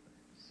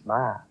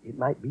 Smile. It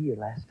might be your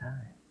last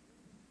time.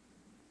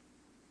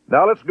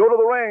 Now let's go to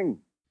the ring.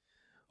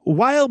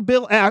 Wild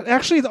Bill Ash.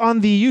 Actually,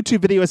 on the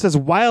YouTube video, it says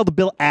Wild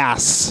Bill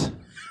Ass.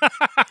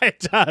 It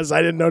does.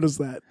 I didn't notice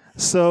that.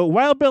 So,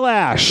 Wild Bill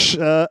Ash,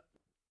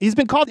 he's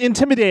been called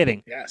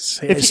intimidating. Yes.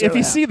 If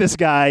you see this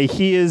guy,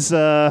 he is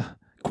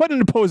quite an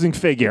imposing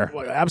figure.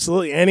 Well,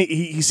 absolutely. And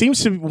he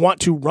seems to want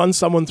to run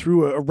someone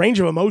through a range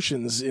of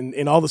emotions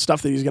in all the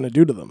stuff that he's going to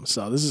do to them.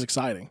 So this is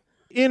exciting.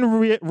 In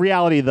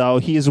reality, though,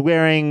 he is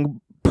wearing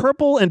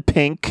purple and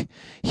pink.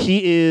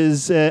 He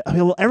is,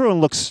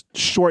 everyone looks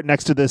short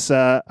next to this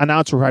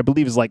announcer who I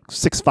believe is like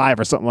 6'5"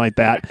 or something like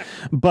that.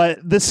 But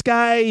this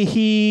guy,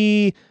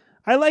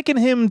 I liken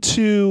him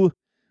to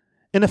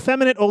an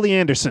effeminate Ole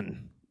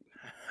Anderson.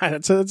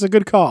 That's a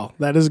good call.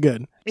 That is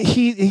good.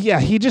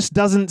 He just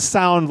doesn't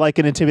sound like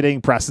an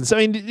intimidating presence. I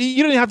mean,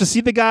 you don't have to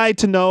see the guy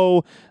to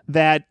know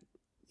that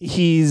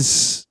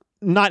he's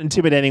not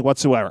intimidating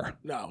whatsoever.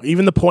 No,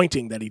 even the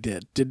pointing that he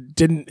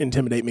didn't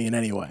intimidate me in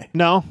any way.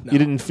 No? You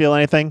didn't feel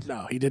anything?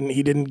 No, he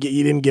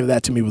didn't give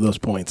that to me with those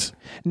points.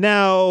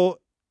 Now,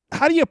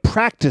 how do you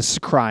practice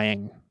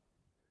crying?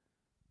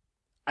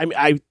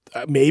 I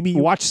maybe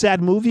watch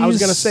sad movies. I was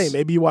gonna say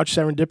maybe you watch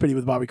Serendipity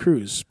with Bobby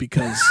Cruz,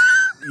 because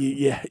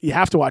you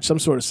have to watch some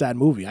sort of sad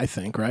movie, I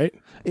think, right?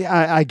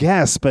 Yeah, I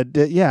guess, but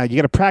you got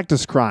to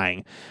practice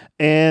crying.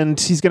 And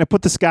he's going to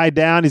put this guy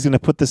down. He's going to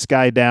put this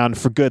guy down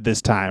for good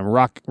this time.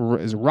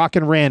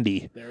 Rockin'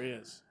 Randy. There he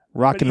is.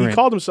 Rockin' Randy. He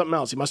called him something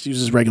else. He must use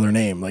his regular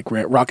name, like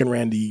Rockin'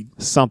 Randy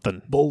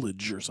something.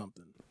 Bulledge or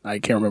something. I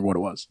can't remember what it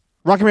was.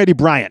 Rockin' Randy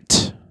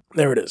Bryant.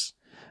 There it is.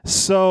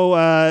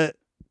 So,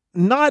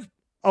 not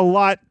a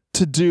lot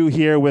to do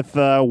here with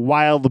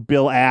Wild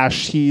Bill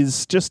Ash.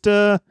 He's just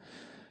looks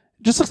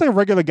like a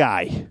regular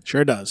guy.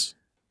 Sure does.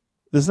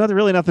 There's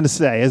really nothing to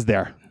say, is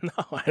there? No,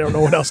 I don't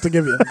know what else to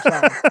give you.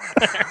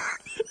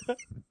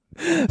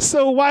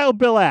 So, Wild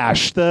Bill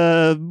Ash,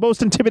 the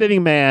most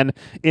intimidating man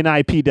in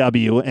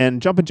IPW,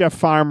 and Jumpin' Jeff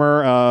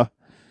Farmer,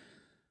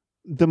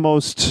 the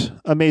most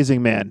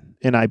amazing man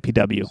in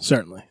IPW.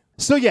 Certainly.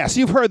 So, yes,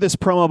 you've heard this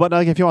promo, but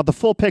if you want the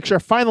full picture,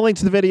 find the link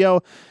to the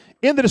video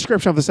in the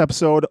description of this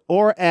episode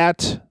or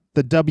at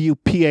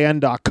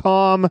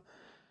thewpan.com.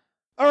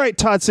 All right,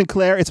 Todd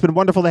Sinclair, it's been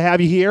wonderful to have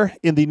you here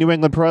in the New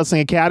England Pro Wrestling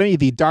Academy,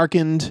 the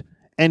darkened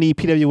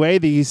NEPWA,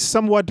 the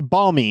somewhat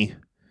balmy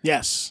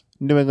Yes.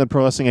 New England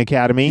Pro Wrestling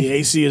Academy. The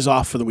AC is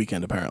off for the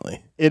weekend,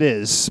 apparently. It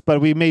is,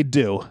 but we made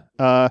do.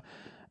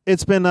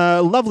 It's been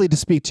lovely to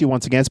speak to you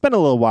once again. It's been a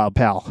little while,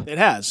 pal. It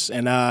has,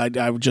 and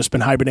I've just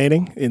been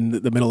hibernating in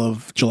the middle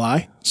of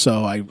July,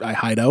 so I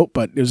hide out,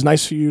 but it was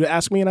nice for you to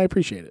ask me, and I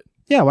appreciate it.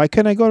 Yeah, why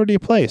couldn't I go to your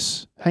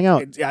place? Hang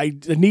out. I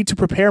need to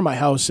prepare my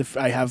house if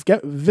I have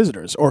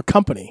visitors or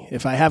company.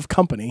 If I have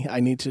company, I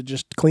need to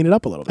just clean it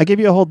up a little bit. I give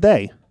you a whole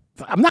day.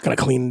 I'm not going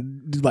to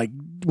clean like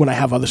when I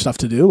have other stuff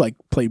to do, like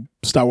play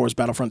Star Wars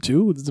Battlefront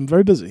 2. I'm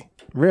very busy.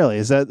 Really?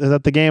 Is that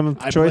the game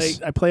of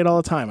choice? I play it all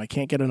the time. I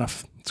can't get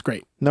enough. It's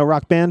great. No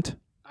Rock Band?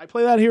 I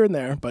play that here and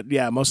there, but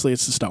yeah, mostly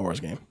it's the Star Wars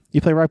game. You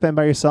play Rock Band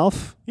by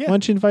yourself? Yeah. Why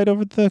don't you invite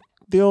over the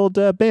old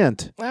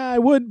band? I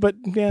would, but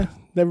yeah,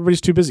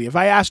 everybody's too busy. If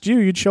I asked you,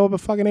 you'd show up at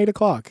fucking 8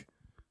 o'clock.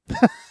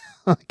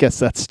 I guess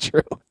that's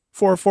true.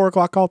 For 4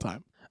 o'clock call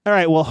time. All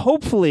right, well,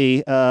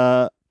 hopefully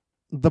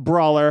the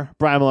brawler,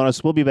 Brian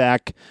Milonas, will be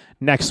back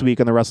next week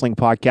on the Wrestling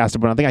Podcast.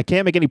 But I think I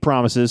can't make any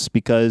promises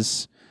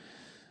because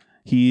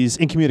he's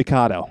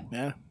incommunicado.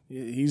 Yeah,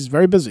 he's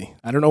very busy.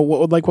 I don't know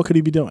what could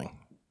he be doing?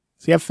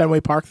 Does he have Fenway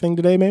Park thing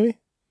today, maybe?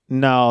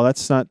 No,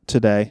 that's not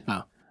today.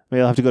 Oh.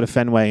 Maybe I'll have to go to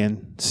Fenway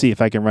and see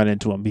if I can run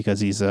into him because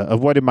he's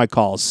avoided my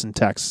calls and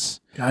texts.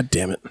 God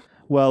damn it.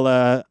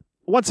 Well,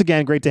 once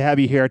again, great to have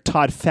you here,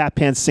 Todd Fat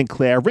Pants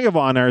Sinclair, Ring of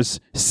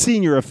Honor's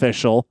senior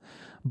official.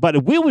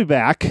 But we'll be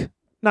back,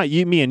 not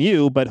you, me and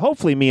you, but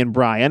hopefully me and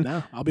Brian.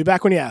 No, I'll be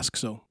back when you ask,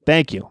 so.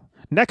 Thank you.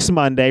 Next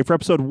Monday for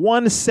episode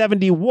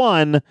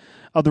 171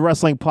 of the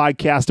Wrestling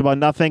Podcast About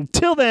Nothing.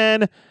 Till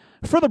then,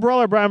 for the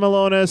brawler, Brian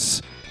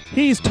Milonas,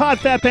 he's Todd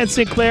Fat Pants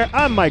Sinclair,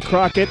 I'm Mike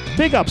Crockett.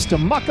 Big ups to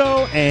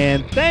Mucko,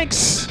 and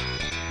thanks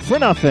for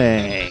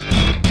nothing.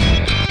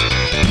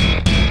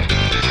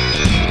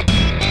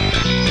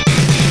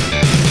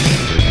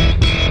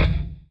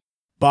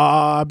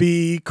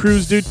 Bobby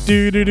Cruz do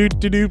do do do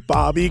do do.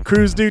 Bobby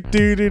Cruz do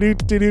do do do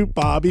do do.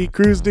 Bobby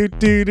Cruz do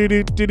do do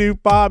do do do.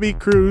 Bobby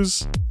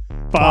Cruz.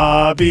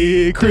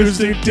 Bobby Cruz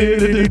do do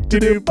do do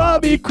do.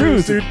 Bobby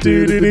Cruz do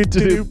do do do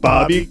do.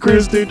 Bobby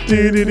Cruz do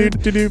do do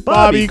do do.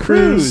 Bobby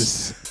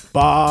Cruz.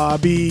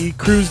 Bobby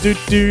Cruz do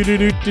do do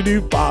do do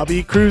do.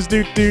 Bobby Cruz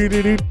do do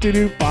do do do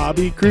do.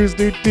 Bobby Cruz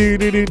do do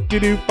do do do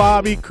do.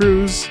 Bobby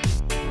Cruz.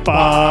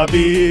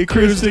 Bobby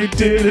Cruz do do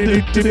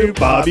do do do.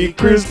 Bobby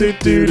Cruz do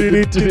do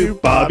do do do.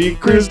 Bobby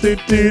Cruz do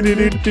do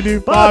do do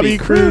do. Bobby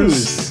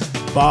Cruz.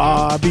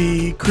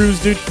 Bobby Cruz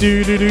do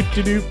do do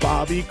do do.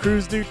 Bobby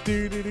Cruz do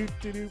do do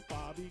do do.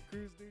 Bobby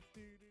Cruz.